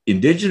the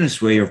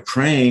indigenous way of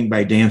praying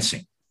by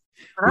dancing.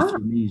 With your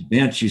knees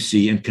bent, you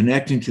see, and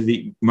connecting to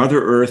the Mother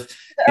Earth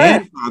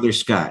and Father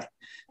Sky,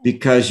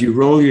 because you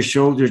roll your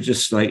shoulders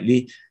just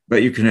slightly,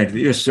 but you connect.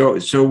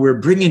 So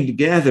we're bringing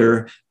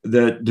together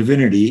the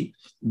divinity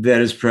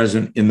that is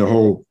present in the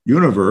whole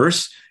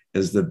universe,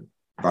 as the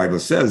Bible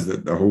says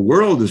that the whole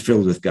world is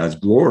filled with God's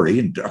glory,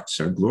 and ducks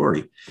are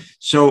glory.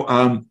 So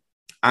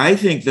I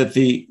think that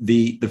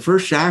the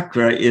first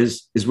chakra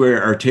is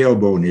where our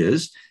tailbone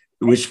is,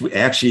 which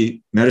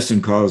actually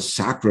medicine calls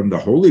sacrum, the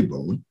holy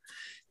bone.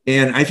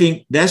 And I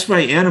think that's why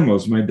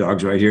animals, my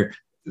dog's right here,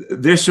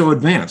 they're so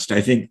advanced, I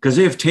think, because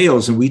they have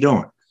tails and we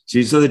don't.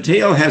 See, so the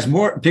tail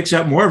picks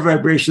up more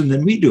vibration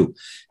than we do.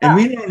 And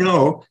we don't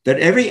know that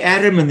every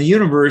atom in the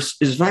universe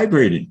is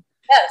vibrating.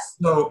 Yes.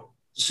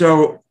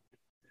 So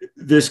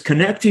this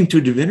connecting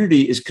to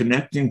divinity is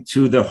connecting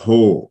to the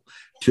whole,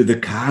 to the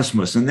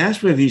cosmos. And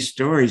that's where these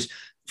stories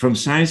from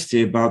science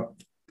today about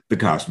the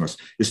cosmos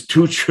is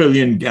 2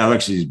 trillion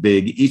galaxies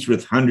big, each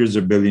with hundreds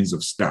of billions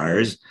of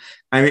stars.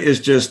 I mean,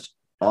 it's just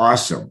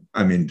awesome.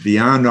 I mean,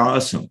 beyond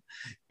awesome.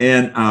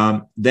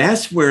 And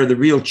that's where the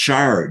real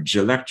charge,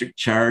 electric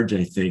charge,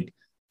 I think,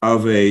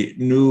 of a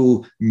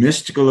new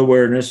mystical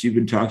awareness, you've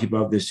been talking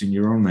about this in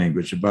your own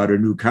language, about a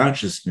new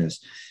consciousness,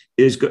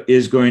 is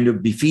going to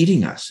be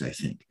feeding us, I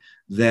think,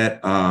 that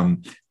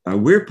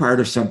we're part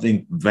of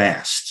something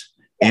vast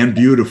and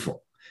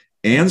beautiful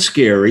and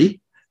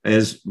scary.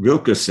 As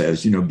Rilke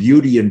says,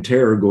 beauty and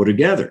terror go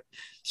together.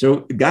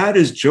 So God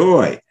is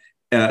joy.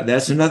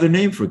 That's another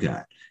name for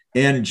God.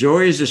 And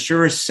joy is a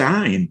surest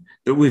sign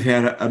that we've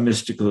had a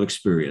mystical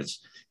experience.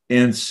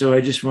 And so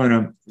I just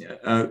want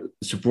to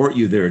support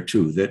you there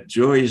too, that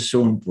joy is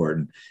so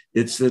important.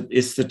 It's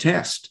the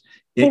test.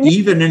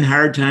 Even in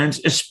hard times,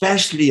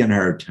 especially in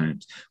hard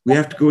times, we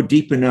have to go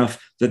deep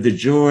enough that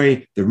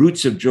the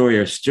roots of joy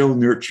are still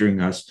nurturing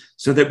us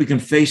so that we can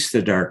face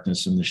the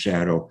darkness and the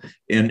shadow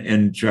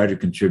and try to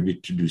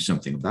contribute to do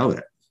something about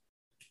it.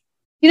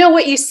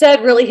 What you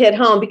said really hit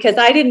home, because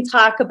I didn't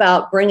talk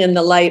about bringing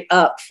the light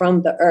up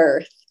from the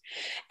earth.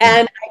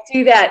 And I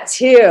do that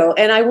too.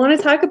 And I want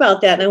to talk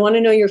about that. And I want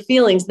to know your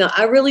feelings. Now,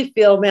 I really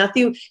feel,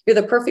 Matthew, you're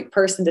the perfect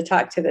person to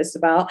talk to this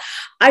about.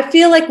 I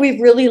feel like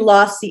we've really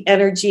lost the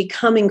energy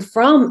coming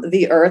from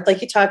the earth.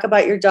 Like you talk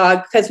about your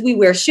dog, because we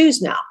wear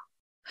shoes now.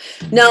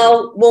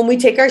 Now, when we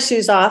take our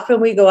shoes off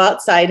and we go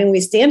outside and we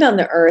stand on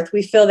the earth,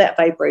 we feel that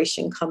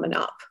vibration coming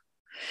up.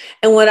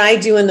 And what I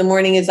do in the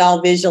morning is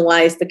I'll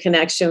visualize the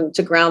connection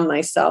to ground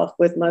myself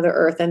with Mother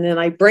Earth. And then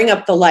I bring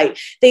up the light.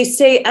 They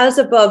say, as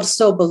above,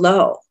 so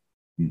below.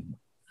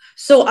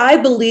 So I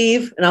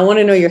believe, and I want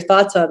to know your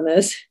thoughts on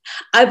this,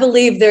 I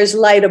believe there's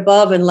light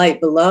above and light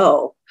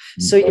below.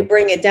 So you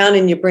bring it down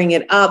and you bring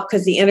it up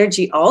because the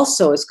energy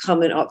also is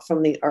coming up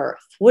from the earth.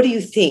 What do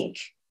you think?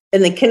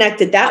 And then connect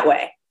it that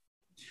way.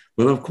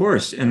 Well, of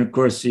course. And of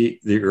course, the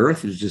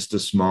earth is just a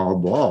small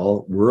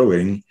ball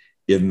whirling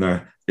in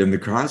the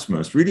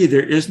cosmos. Really, there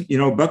isn't,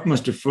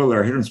 Buckminster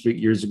Fuller, I heard him speak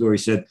years ago. He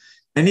said,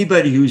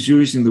 anybody who's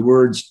using the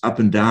words up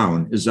and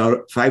down is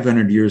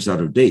 500 years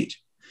out of date.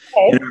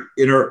 Okay.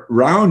 In a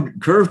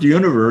round, curved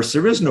universe,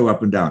 there is no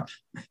up and down.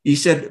 He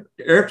said,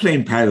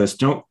 airplane pilots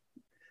don't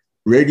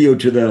radio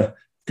to the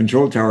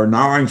control tower,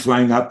 now I'm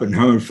flying up and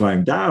now I'm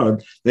flying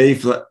down. They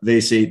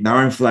say, now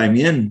I'm flying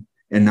in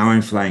and now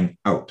I'm flying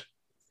out.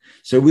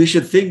 So we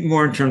should think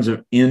more in terms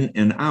of in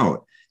and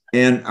out.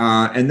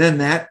 And then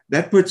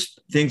that puts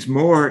things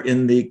more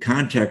in the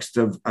context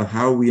of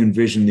how we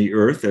envision the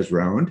earth as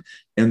round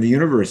and the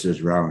universe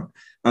as round.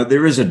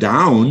 There is a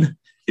down,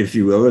 if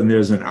you will, and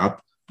there's an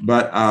up.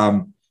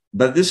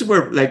 But this is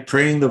where, like,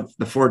 praying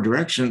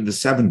the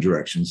 7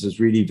 directions is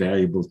really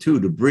valuable too,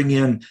 to bring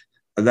in,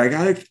 like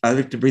I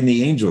like to bring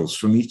the angels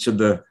from each of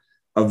the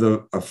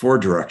 4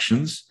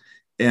 directions,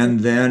 and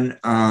then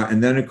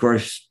of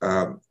course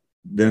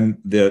then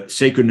the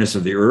sacredness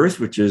of the earth,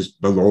 which is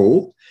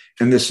below,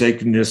 and the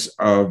sacredness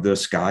of the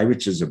sky,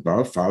 which is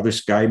above. Father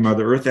Sky,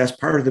 Mother Earth. That's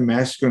part of the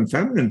masculine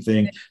feminine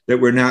thing that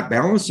we're not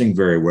balancing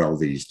very well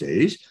these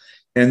days.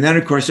 And then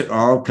of course it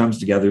all comes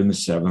together in the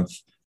 7th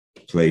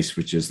place,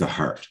 which is the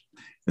heart.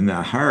 And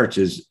the heart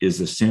is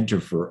the center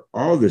for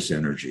all this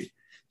energy.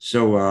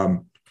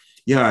 So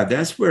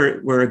that's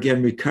where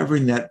again,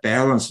 recovering that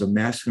balance of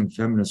masculine and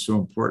feminine is so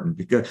important,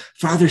 because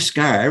Father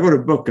Sky, I wrote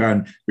a book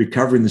on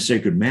recovering the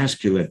sacred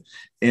masculine,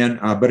 and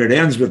but it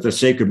ends with the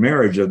sacred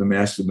marriage of the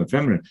masculine and the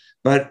feminine.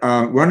 But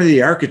one of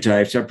the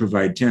archetypes, I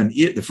provide 10,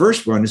 the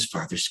first one is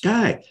Father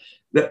Sky.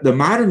 The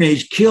modern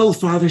age killed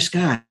Father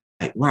Sky.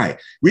 Why?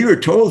 We were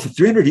told for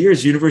 300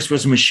 years the universe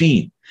was a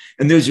machine,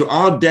 and there's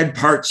all dead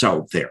parts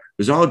out there.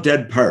 There's all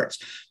dead parts.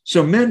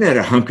 So men had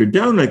to hunker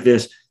down like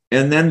this.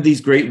 And then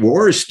these great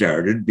wars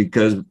started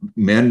because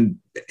men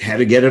had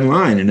to get in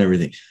line and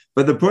everything.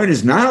 But the point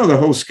is, now the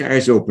whole sky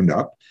is opened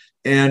up,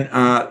 and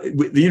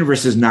the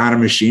universe is not a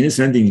machine. It's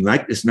nothing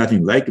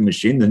like a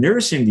machine. The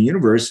nearest thing to the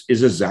universe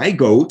is a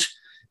zygote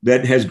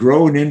that has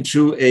grown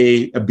into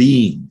a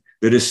being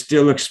that is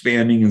still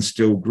expanding and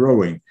still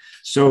growing.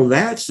 So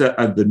that's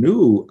the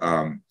new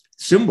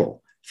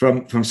symbol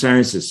from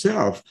science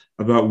itself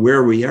about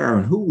where we are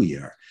and who we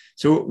are.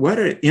 So what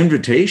an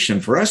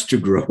invitation for us to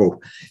grow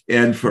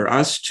and for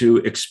us to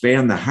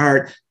expand the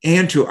heart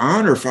and to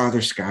honor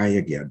Father Sky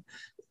again,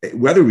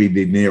 whether we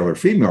be male or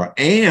female,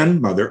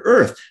 and Mother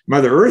Earth.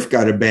 Mother Earth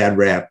got a bad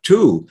rap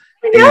too.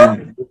 Yeah.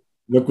 And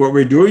look what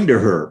we're doing to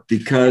her,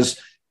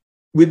 because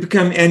we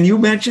become, and you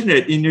mentioned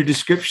it in your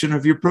description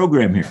of your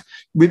program here,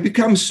 we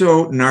become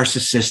so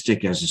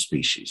narcissistic as a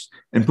species.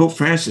 And Pope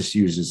Francis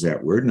uses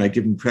that word, and I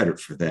give him credit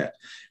for that.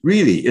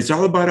 Really, it's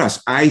all about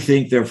us. I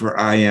think, therefore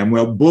I am.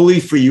 Well, bully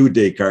for you,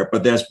 Descartes,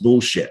 but that's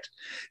bullshit.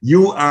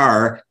 You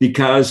are,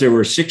 because there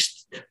were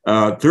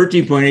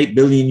 13.8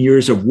 billion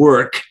years of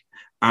work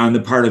on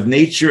the part of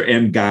nature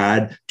and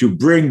God to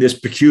bring this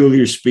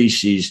peculiar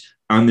species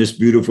on this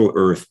beautiful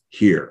earth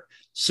here.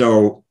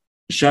 So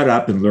shut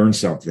up and learn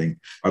something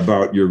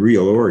about your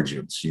real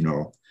origins,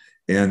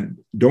 and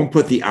don't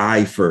put the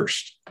I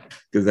first,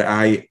 because the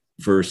I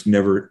first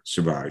never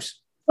survives.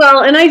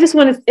 Well, and I just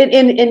want to,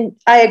 and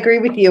I agree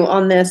with you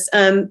on this.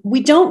 We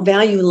don't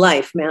value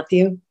life,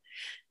 Matthew.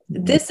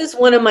 This is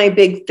one of my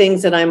big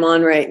things that I'm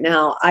on right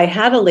now. I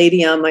had a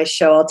lady on my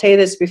show. I'll tell you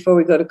this before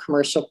we go to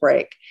commercial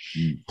break.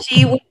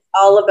 She was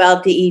all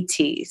about the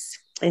ETs,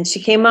 and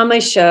she came on my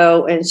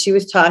show and she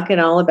was talking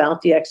all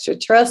about the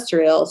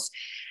extraterrestrials.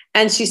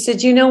 And she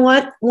said, you know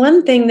what?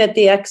 One thing that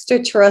the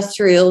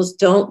extraterrestrials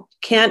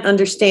can't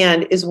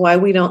understand is why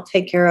we don't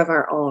take care of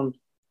our own.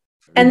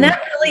 And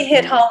that really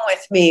hit home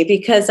with me,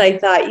 because I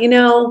thought,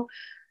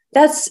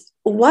 that's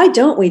why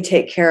don't we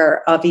take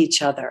care of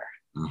each other?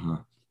 Uh-huh.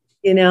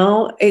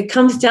 It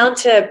comes down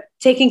to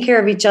taking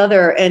care of each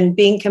other and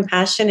being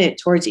compassionate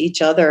towards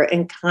each other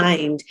and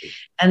kind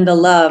and the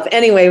love.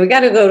 Anyway, we got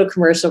to go to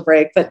commercial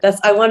break, but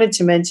I wanted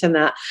to mention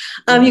that.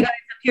 You guys,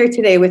 here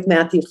today with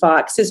Matthew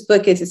Fox. His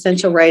book is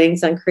Essential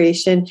Writings on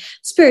Creation,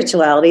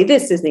 Spirituality.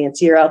 This is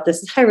Nancy Yearout.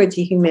 This is High Road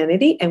to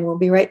Humanity, and we'll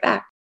be right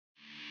back.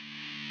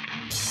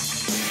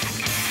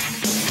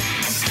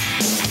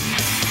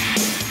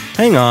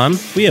 Hang on,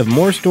 we have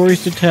more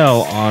stories to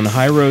tell on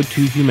High Road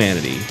to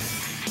Humanity.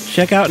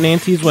 Check out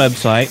Nancy's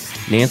website,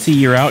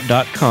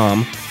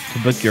 nancyyearout.com, to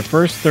book your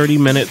first 30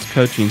 minutes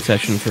coaching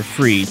session for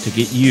free to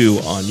get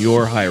you on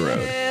your high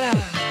road.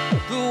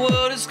 The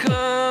world is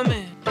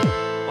coming.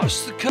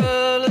 Watch the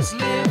colors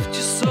lift your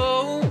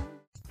soul.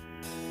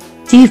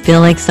 Do you feel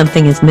like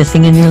something is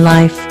missing in your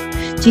life?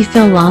 Do you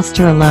feel lost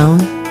or alone?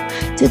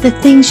 Do the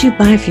things you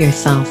buy for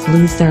yourself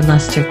lose their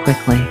luster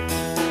quickly?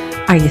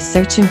 Are you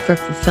searching for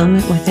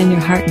fulfillment within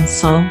your heart and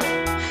soul?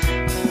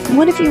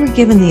 What if you were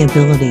given the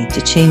ability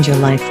to change your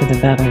life for the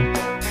better,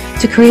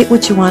 to create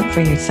what you want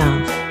for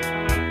yourself?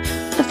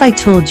 What if I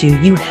told you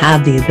you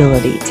have the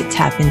ability to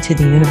tap into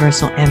the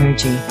universal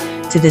energy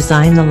to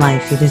design the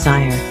life you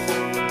desire?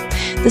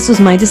 This was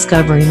my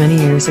discovery many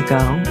years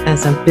ago.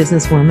 As a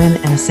businesswoman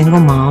and a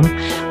single mom,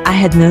 I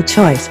had no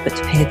choice but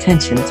to pay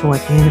attention to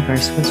what the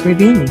universe was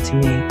revealing to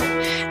me,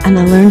 and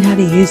I learned how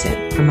to use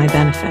it for my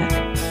benefit.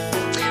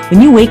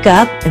 When you wake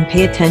up and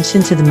pay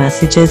attention to the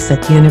messages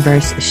that the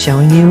universe is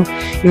showing you,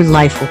 your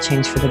life will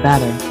change for the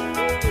better.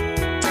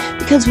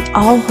 Because we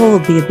all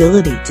hold the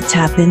ability to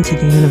tap into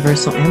the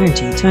universal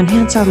energy to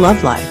enhance our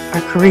love life, our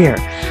career,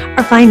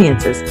 our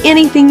finances,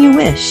 anything you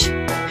wish.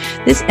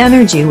 This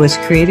energy was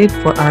created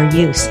for our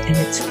use, and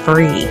it's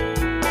free.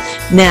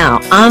 Now,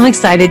 I'm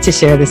excited to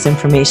share this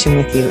information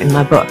with you in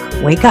my book,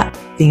 Wake Up,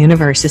 The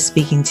Universe is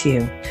Speaking to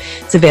You.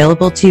 It's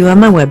available to you on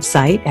my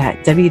website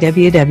at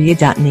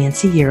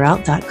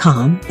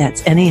www.nancyyearout.com.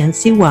 That's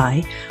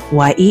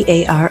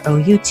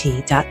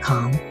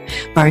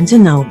NancyYearout.com, Barnes &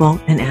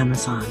 Noble, and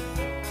Amazon.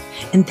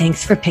 And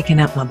thanks for picking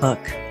up my book.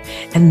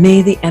 And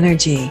may the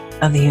energy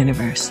of the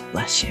universe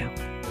bless you.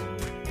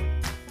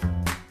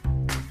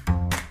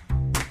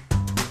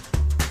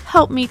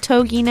 Help me,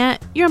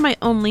 TogiNet. You're my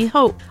only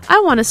hope. I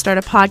want to start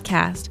a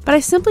podcast, but I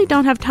simply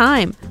don't have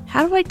time.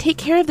 How do I take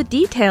care of the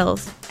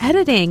details?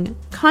 Editing?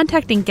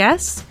 Contacting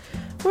guests?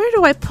 Where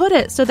do I put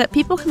it so that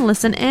people can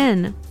listen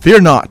in?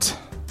 Fear not.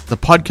 The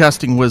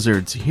podcasting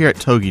wizards here at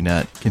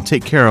TogiNet can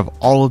take care of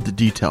all of the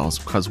details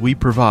because we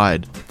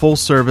provide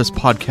full-service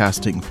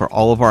podcasting for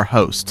all of our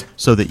hosts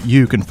so that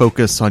you can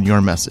focus on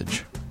your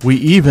message. We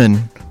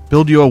even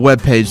build you a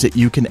webpage that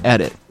you can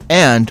edit.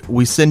 And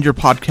we send your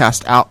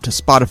podcast out to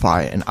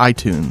Spotify and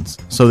iTunes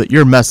so that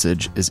your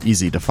message is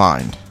easy to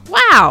find.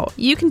 Wow,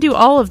 you can do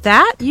all of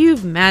that?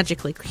 You've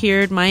magically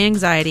cured my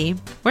anxiety.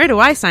 Where do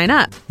I sign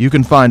up? You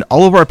can find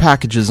all of our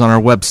packages on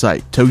our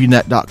website,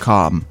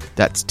 toginet.com.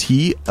 That's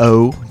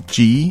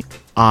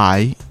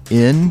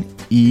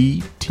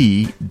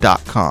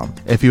TogiNet.com.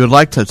 If you would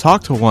like to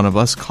talk to one of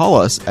us, call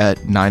us at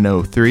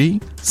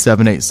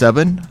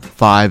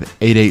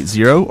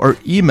 903-787-5880 or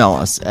email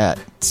us at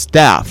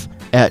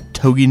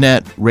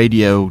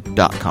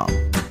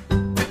staff@toginetradio.com.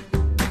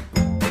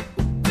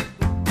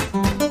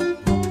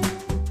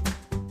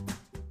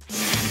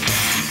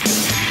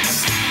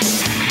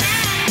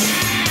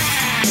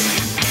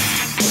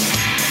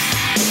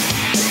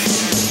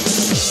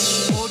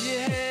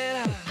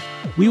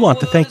 We want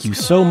to thank you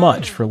so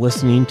much for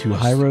listening to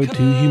High Road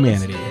to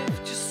Humanity.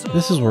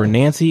 This is where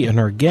Nancy and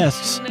her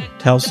guests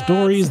tell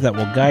stories that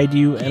will guide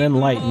you and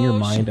enlighten your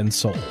mind and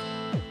soul.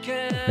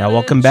 Now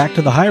welcome back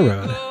to the High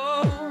Road.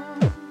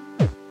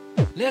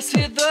 Let's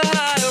hit the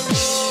high road.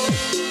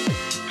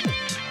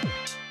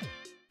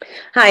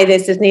 Hi,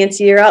 this is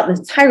Nancy Yearout, and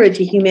it's High Road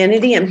to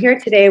Humanity. I'm here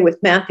today with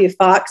Matthew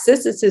Fox.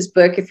 This is his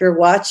book, if you're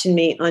watching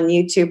me on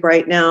YouTube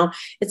right now.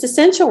 It's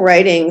Essential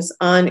Writings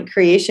on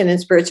Creation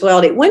and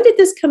Spirituality. When did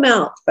this come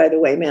out, by the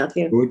way,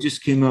 Matthew? Well, it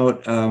just came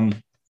out 2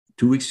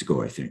 weeks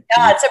ago, I think.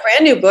 Yeah, it's a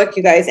brand new book,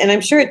 you guys, and I'm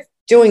sure it's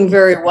doing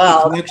very well.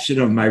 It's a collection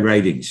of my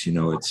writings,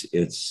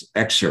 it's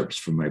excerpts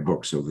from my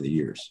books over the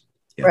years.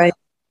 Yeah.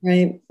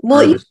 Right.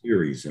 Well, a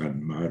series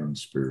on modern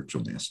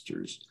spiritual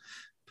masters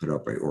put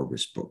out by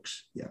Orbis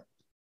Books. Yeah.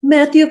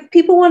 Matthew, if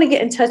people want to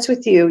get in touch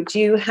with you, do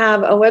you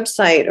have a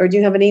website or do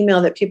you have an email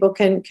that people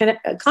can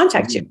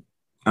contact you?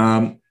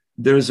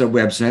 There's a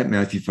website,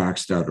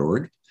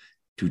 MatthewFox.org,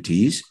 2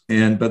 T's.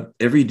 But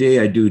every day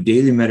I do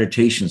daily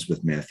meditations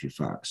with Matthew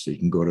Fox. So you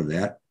can go to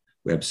that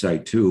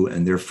website too,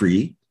 and they're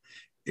free.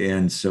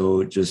 And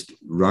so just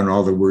run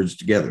all the words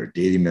together,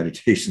 daily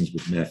meditations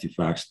with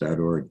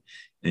MatthewFox.org,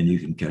 and you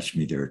can catch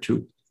me there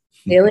too.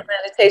 Daily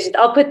Meditations.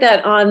 I'll put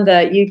that on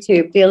the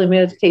YouTube, Daily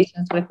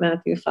Meditations with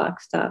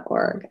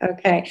MatthewFox.org.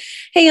 Okay.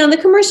 Hey, on the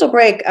commercial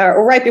break,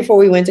 or right before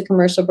we went to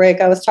commercial break,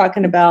 I was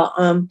talking about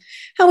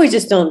how we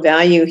just don't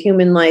value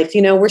human life.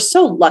 We're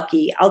so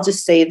lucky. I'll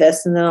just say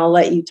this and then I'll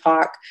let you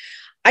talk.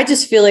 I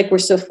just feel like we're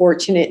so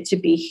fortunate to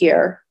be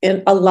here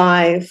and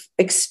alive,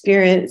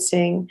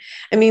 experiencing.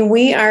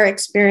 We are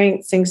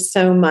experiencing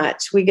so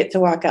much. We get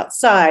to walk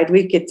outside.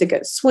 We get to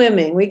go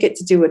swimming. We get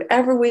to do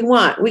whatever we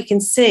want. We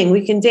can sing.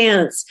 We can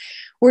dance.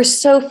 We're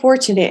so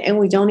fortunate and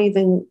we don't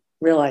even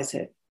realize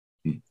it.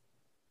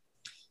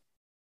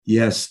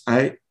 Yes,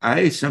 I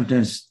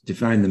sometimes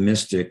define the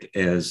mystic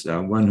as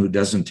one who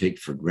doesn't take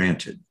for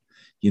granted.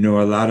 A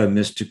lot of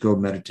mystical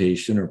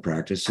meditation or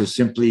practice is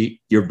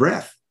simply your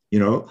breath,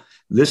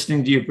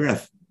 listening to your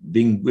breath,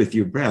 being with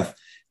your breath.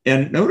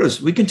 And notice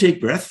we can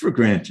take breath for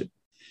granted.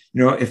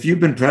 If you've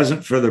been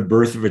present for the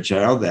birth of a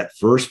child, that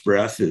first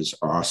breath is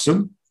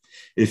awesome.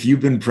 If you've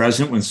been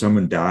present when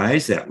someone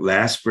dies, that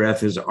last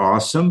breath is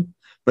awesome.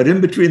 But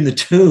in between the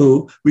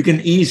two, we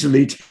can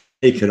easily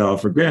take it all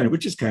for granted,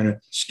 which is kind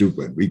of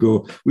stupid.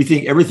 We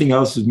think everything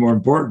else is more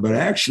important, but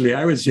actually,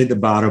 I would say the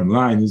bottom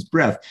line is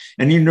breath.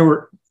 And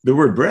the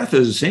word breath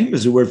is the same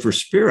as the word for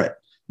spirit,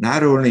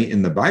 not only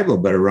in the Bible,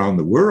 but around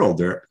the world.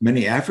 There are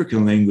many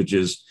African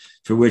languages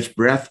for which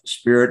breath,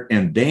 spirit,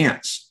 and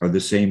dance are the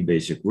same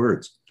basic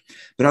words.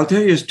 But I'll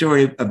tell you a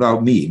story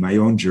about me, my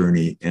own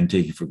journey, and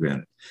take it for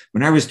granted.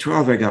 When I was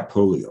 12, I got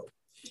polio,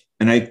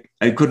 and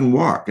I couldn't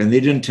walk, and they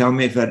couldn't tell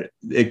me if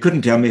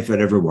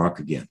I'd ever walk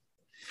again.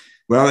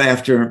 Well,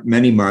 after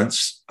many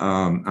months,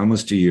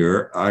 almost a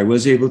year, I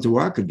was able to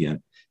walk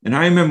again. And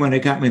I remember when I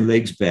got my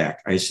legs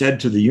back, I said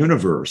to the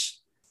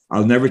universe,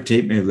 I'll never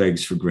take my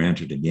legs for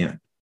granted again.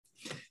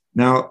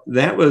 Now,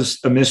 that was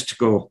a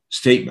mystical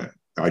statement.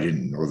 I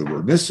didn't know the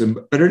word mystic,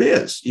 but it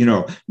is,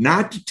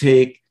 not to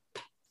take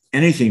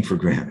anything for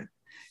granted,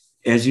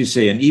 as you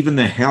say, and even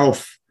the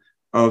health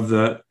of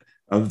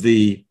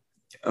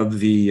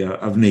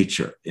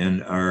nature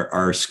and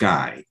our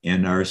sky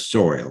and our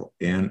soil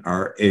and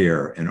our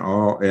air and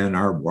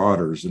our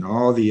waters and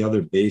all the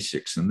other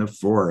basics and the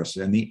forests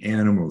and the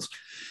animals.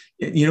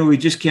 We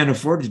just can't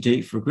afford to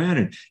take for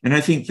granted. And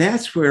I think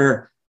that's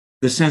where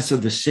the sense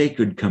of the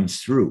sacred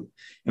comes through.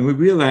 And we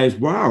realize,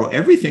 wow,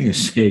 everything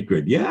is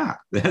sacred. Yeah,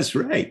 that's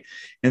right.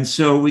 And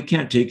so we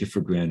can't take it for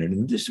granted.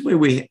 And this is where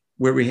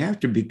we have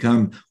to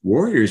become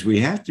warriors. We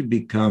have to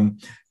become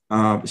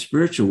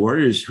spiritual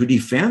warriors who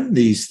defend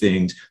these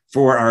things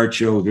for our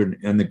children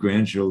and the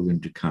grandchildren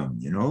to come,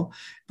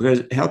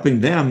 because helping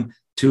them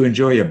to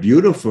enjoy a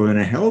beautiful and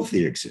a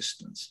healthy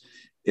existence.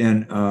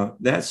 And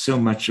that's so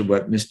much of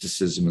what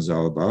mysticism is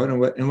all about,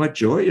 and what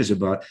joy is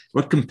about,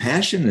 what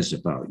compassion is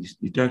about.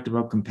 You talked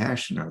about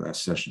compassion in our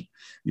last session.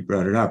 You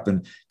brought it up.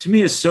 And to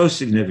me, it's so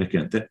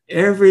significant that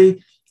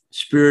every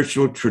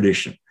spiritual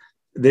tradition,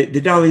 the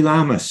Dalai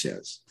Lama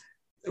says,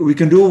 we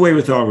can do away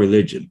with all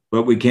religion,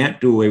 but we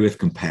can't do away with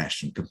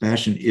compassion.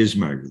 Compassion is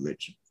my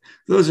religion.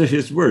 Those are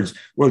his words.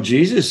 Well,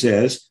 Jesus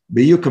says,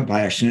 be you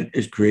compassionate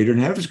as creator in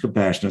heaven is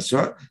compassionate.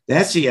 So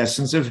that's the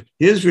essence of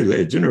his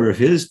religion or of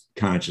his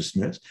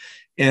consciousness.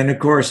 And of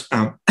course,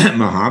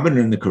 Muhammad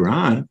in the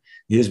Quran,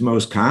 his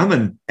most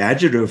common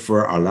adjective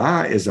for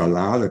Allah is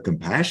Allah, the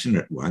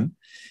compassionate one.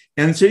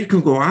 And so you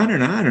can go on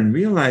and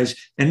realize,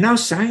 and now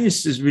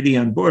science is really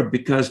on board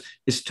because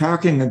it's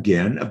talking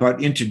again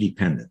about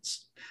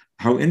interdependence,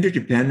 how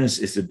interdependence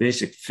is the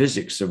basic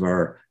physics of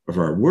our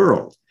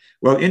world.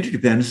 Well,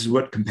 interdependence is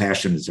what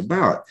compassion is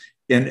about.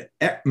 And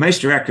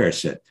Meister Eckhart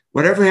said,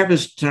 whatever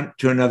happens to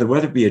another,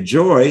 whether it be a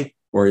joy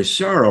or a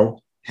sorrow,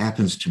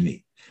 happens to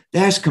me.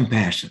 That's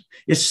compassion.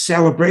 It's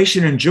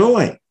celebration and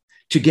joy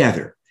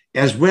together,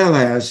 as well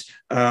as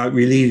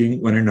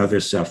relieving one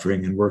another's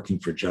suffering and working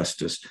for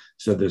justice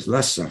so there's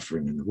less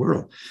suffering in the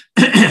world.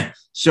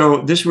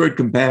 So this word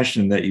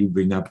compassion that you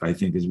bring up, I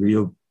think, is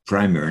real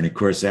primary. And of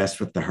course, that's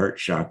what the heart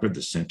chakra,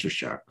 the center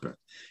chakra,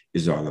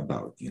 is all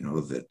about,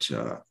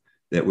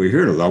 that we're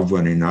here to love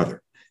one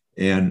another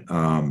and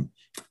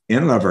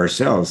love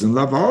ourselves and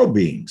love all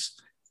beings.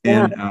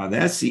 And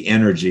that's the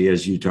energy,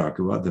 as you talk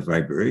about, the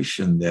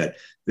vibration that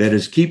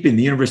is keeping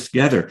the universe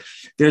together.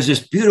 There's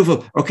this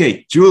beautiful,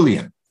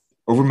 Julian,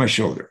 over my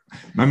shoulder.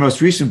 My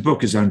most recent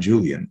book is on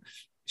Julian.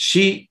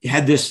 She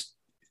had this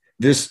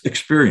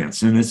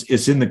experience, and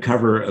it's in the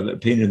cover,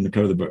 painted in the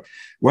cover of the book.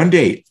 One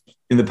day,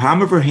 in the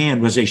palm of her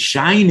hand was a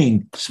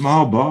shining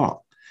small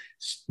ball,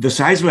 the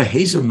size of a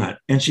hazelnut.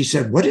 And she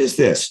said, what is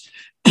this?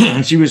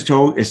 And she was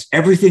told, it's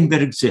everything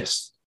that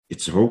exists.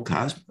 It's the whole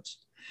cosmos.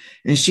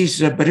 And she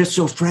said, but it's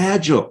so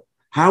fragile.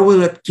 How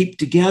will it keep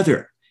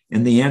together?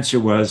 And the answer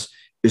was,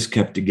 it's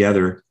kept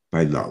together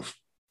by love.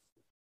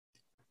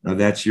 Now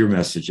that's your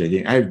message, I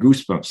think. I have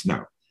goosebumps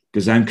now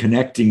because I'm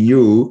connecting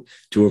you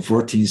to a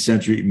 14th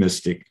century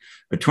mystic,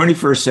 a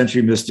 21st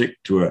century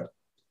mystic to a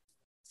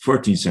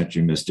 14th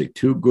century mystic,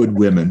 two good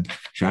women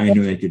trying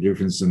to make a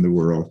difference in the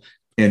world.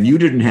 And you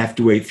didn't have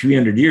to wait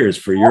 300 years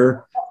for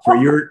your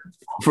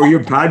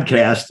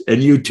podcast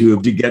and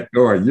YouTube to get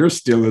going. You're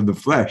still in the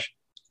flesh.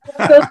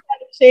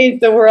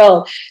 Change the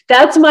world.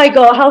 That's my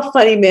goal. How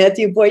funny,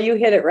 Matthew. Boy, you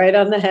hit it right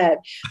on the head.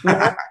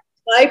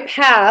 My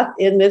path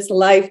in this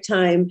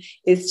lifetime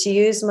is to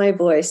use my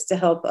voice to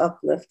help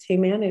uplift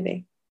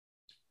humanity.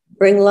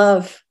 Bring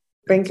love,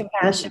 bring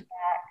compassion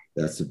back.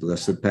 That's a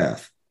blessed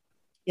path.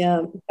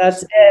 Yeah,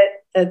 that's it.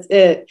 That's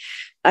it.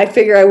 I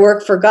figure I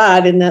work for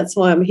God, and that's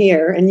why I'm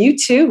here. And you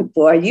too,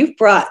 boy, you've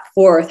brought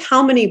forth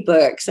how many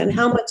books and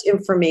how much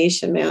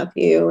information,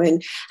 Matthew,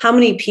 and how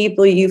many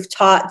people you've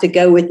taught to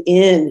go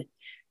within.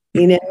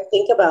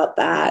 Think about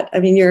that. I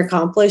mean, your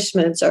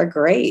accomplishments are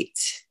great.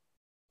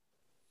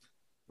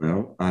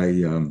 Well,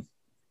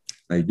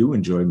 I do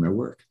enjoy my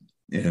work,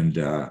 and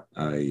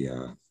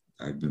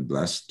I've been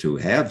blessed to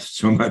have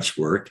so much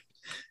work,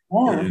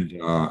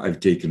 and I've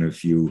taken a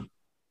few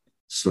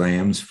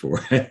slams for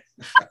it.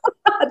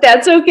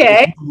 That's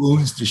okay.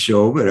 Wounds to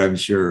show, but I'm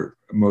sure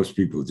most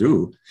people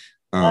do.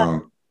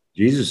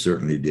 Jesus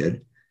certainly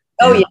did.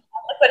 Oh, And yeah.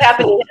 Look what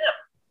happened to him.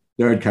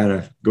 there it kind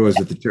of goes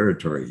with the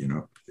territory,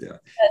 Yeah.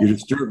 You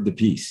disturb the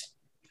peace.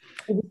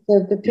 You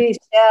disturb the peace,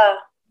 yeah.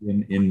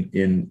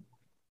 In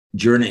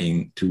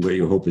journeying to what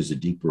you hope is a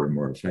deeper and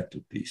more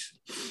effective peace.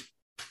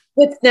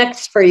 What's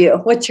next for you?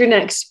 What's your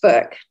next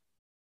book?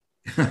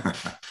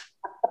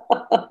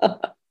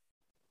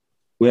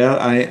 Well,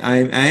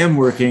 I am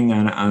working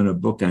on a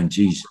book on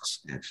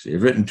Jesus, actually.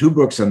 I've written 2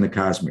 books on the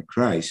cosmic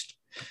Christ.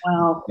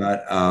 Wow.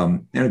 But,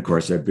 and of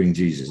course, I bring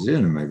Jesus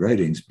in my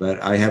writings,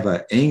 but I have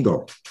an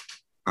angle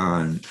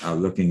on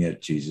looking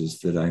at Jesus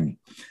that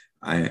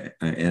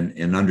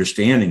and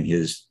understanding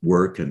his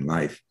work and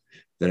life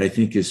that I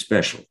think is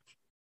special.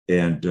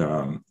 And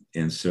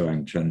so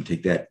I'm trying to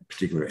take that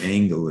particular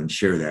angle and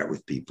share that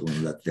with people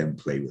and let them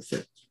play with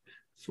it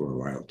for a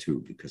while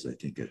too, because I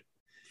think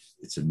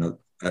it's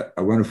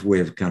a wonderful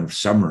way of kind of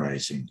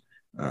summarizing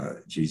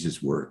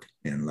Jesus' work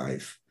and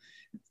life.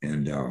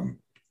 And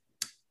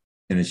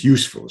it's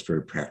useful. It's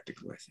very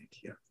practical, I think.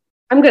 Yeah.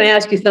 I'm going to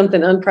ask you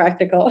something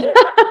unpractical,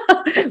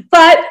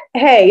 but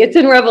hey, it's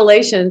in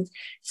Revelations.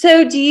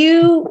 So do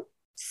you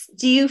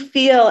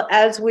feel,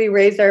 as we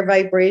raise our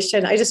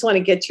vibration, I just want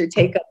to get your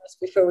take on this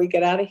before we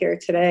get out of here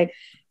today.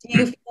 Do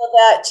you feel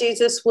that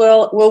Jesus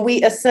will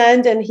we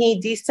ascend and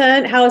he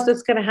descend? How is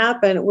this going to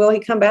happen? Will he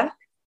come back?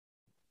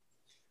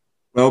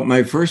 Well,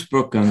 my first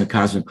book on the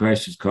cosmic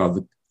Christ is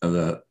called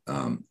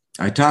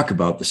I talk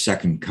about the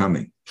second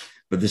coming,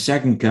 but the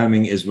second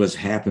coming is what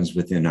happens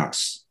within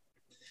us,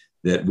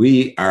 that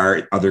we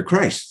are other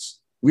Christs.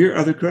 We are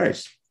other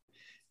Christs.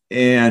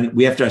 And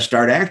we have to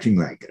start acting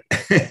like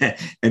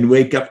it and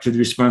wake up to the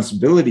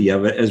responsibility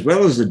of it, as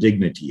well as the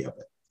dignity of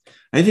it.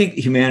 I think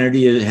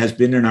humanity has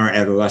been in our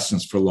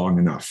adolescence for long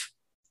enough.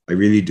 I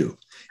really do.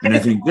 And I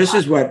think this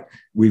is what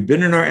we've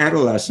been in our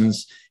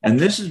adolescence. And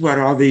this is what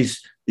all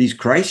these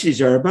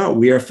crises are about.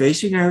 We are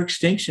facing our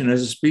extinction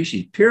as a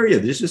species,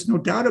 period. There's just no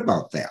doubt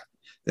about that.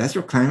 That's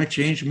what climate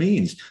change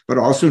means. But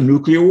also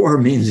nuclear war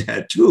means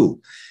that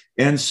too.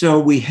 And so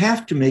we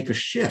have to make a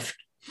shift.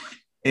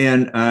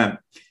 And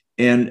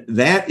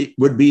that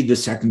would be the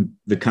second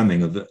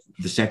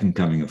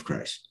coming of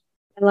Christ.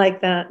 I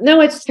like that. No,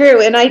 it's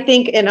true. And I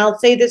think, and I'll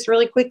say this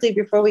really quickly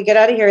before we get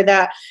out of here,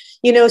 that,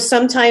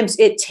 sometimes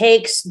it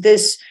takes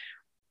this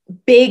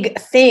big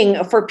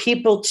thing for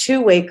people to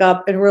wake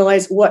up and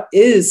realize what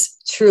is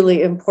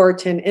truly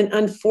important. And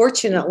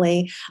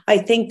unfortunately, I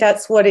think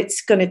that's what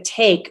it's going to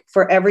take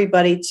for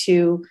everybody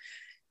to,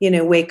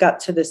 wake up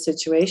to the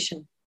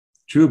situation.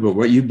 True, but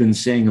what you've been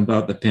saying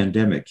about the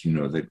pandemic,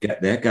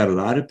 that got a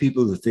lot of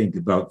people to think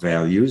about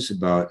values,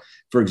 about,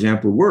 for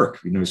example, work.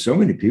 So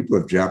many people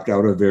have dropped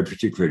out of their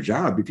particular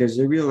job because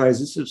they realize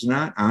this is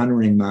not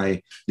honoring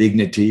my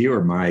dignity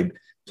or my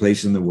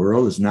place in the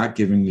world, is not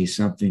giving me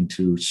something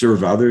to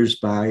serve others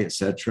by,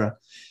 etc.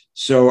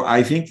 So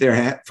I think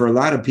for a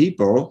lot of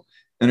people,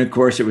 and of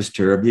course it was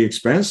terribly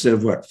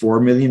expensive, 4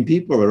 million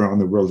people around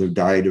the world have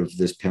died of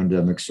this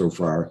pandemic so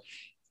far.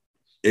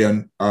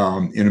 In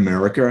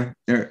America,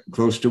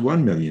 close to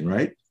 1 million,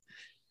 right?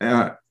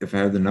 If I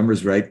have the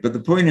numbers right. But the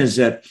point is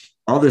that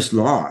all this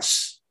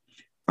loss,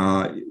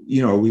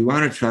 we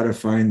want to try to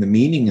find the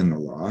meaning in the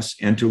loss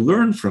and to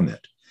learn from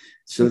it,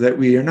 so that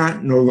we're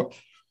no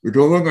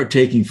longer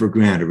taking for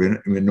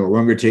granted. We're no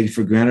longer taking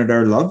for granted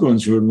our loved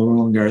ones who are no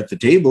longer at the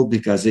table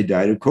because they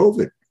died of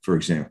COVID, for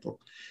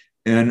example.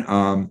 And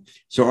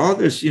so all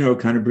this,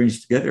 kind of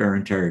brings together our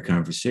entire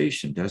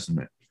conversation, doesn't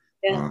it?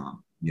 Yeah.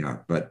 Yeah,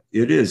 but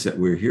it is that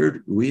we're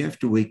here. We have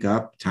to wake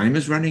up. Time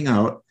is running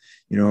out.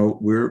 There's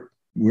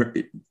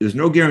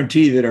no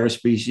guarantee that our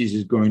species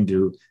is going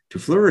to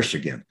flourish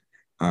again.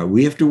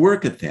 We have to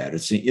work at that.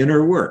 It's the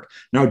inner work.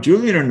 Now,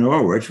 Juliana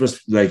Norwich was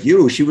like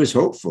you. She was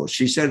hopeful.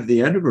 She said at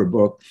the end of her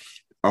book,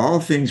 all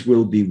things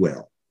will be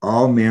well.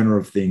 All manner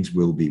of things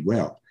will be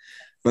well.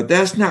 But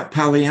that's not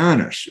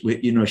Pollyannish.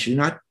 She's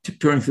not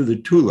tiptoeing through the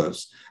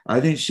tulips.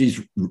 I think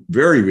she's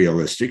very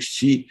realistic.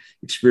 She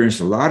experienced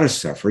a lot of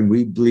suffering.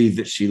 We believe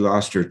that she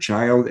lost her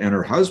child and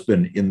her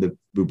husband in the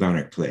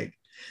bubonic plague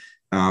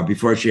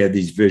before she had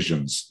these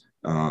visions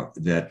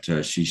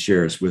that she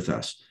shares with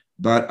us.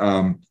 But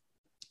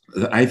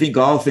I think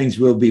all things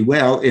will be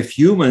well if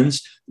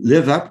humans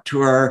live up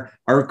to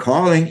our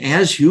calling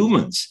as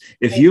humans,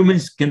 if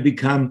humans can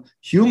become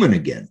human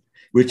again,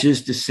 which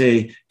is to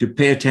say, to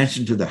pay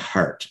attention to the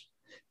heart,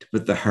 to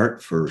put the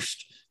heart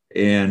first.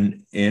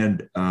 And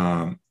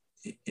that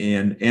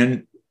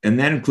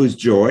includes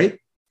joy,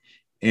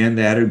 and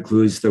that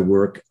includes the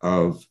work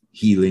of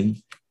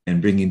healing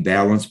and bringing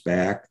balance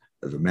back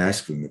of the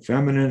masculine and the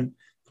feminine,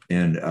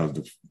 and of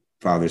the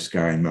Father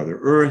Sky and Mother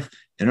Earth,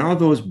 and all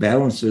those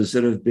balances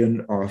that have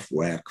been off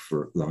whack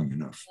for long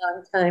enough.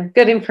 Long time.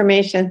 Good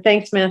information.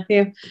 Thanks,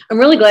 Matthew. I'm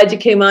really glad you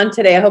came on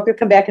today. I hope you'll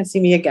come back and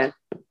see me again.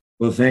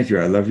 Well, thank you.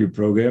 I love your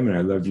program and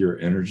I love your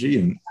energy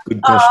and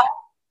good question.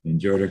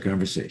 Enjoyed our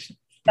conversation.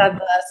 God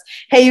bless.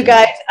 Hey, you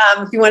guys,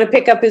 if you want to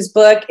pick up his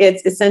book,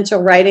 it's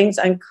Essential Writings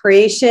on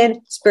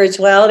Creation,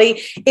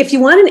 Spirituality. If you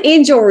want an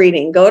angel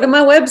reading, go to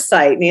my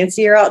website,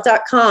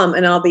 nancyyearout.com,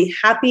 and I'll be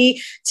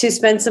happy to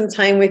spend some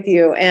time with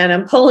you. And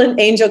I'm pulling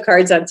angel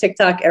cards on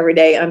TikTok every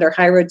day under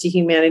High Road to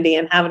Humanity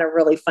and having a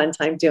really fun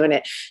time doing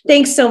it.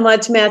 Thanks so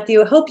much,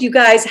 Matthew. Hope you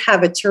guys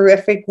have a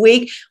terrific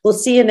week. We'll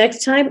see you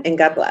next time, and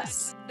God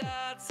bless.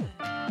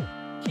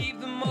 Keep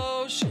the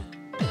motion,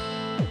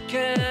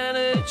 can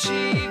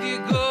achieve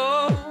your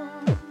goal.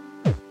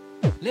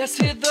 Let's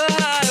hit the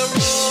high road.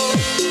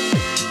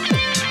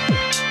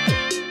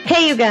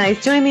 Hey, you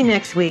guys, join me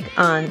next week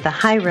on The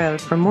High Road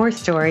for more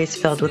stories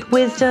filled with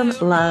wisdom,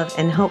 love,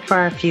 and hope for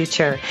our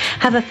future.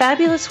 Have a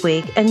fabulous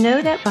week, and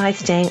know that by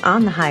staying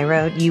on the high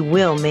road, you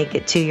will make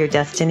it to your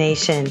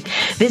destination.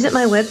 Visit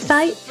my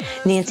website,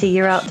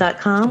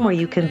 nancyyearout.com, where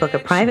you can book a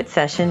private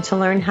session to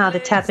learn how to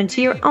tap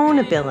into your own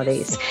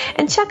abilities.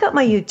 And check out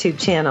my YouTube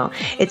channel.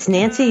 It's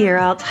Nancy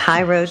Yearout's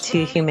High Road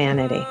to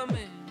Humanity.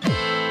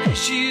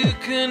 You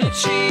can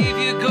achieve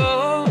your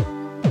goal.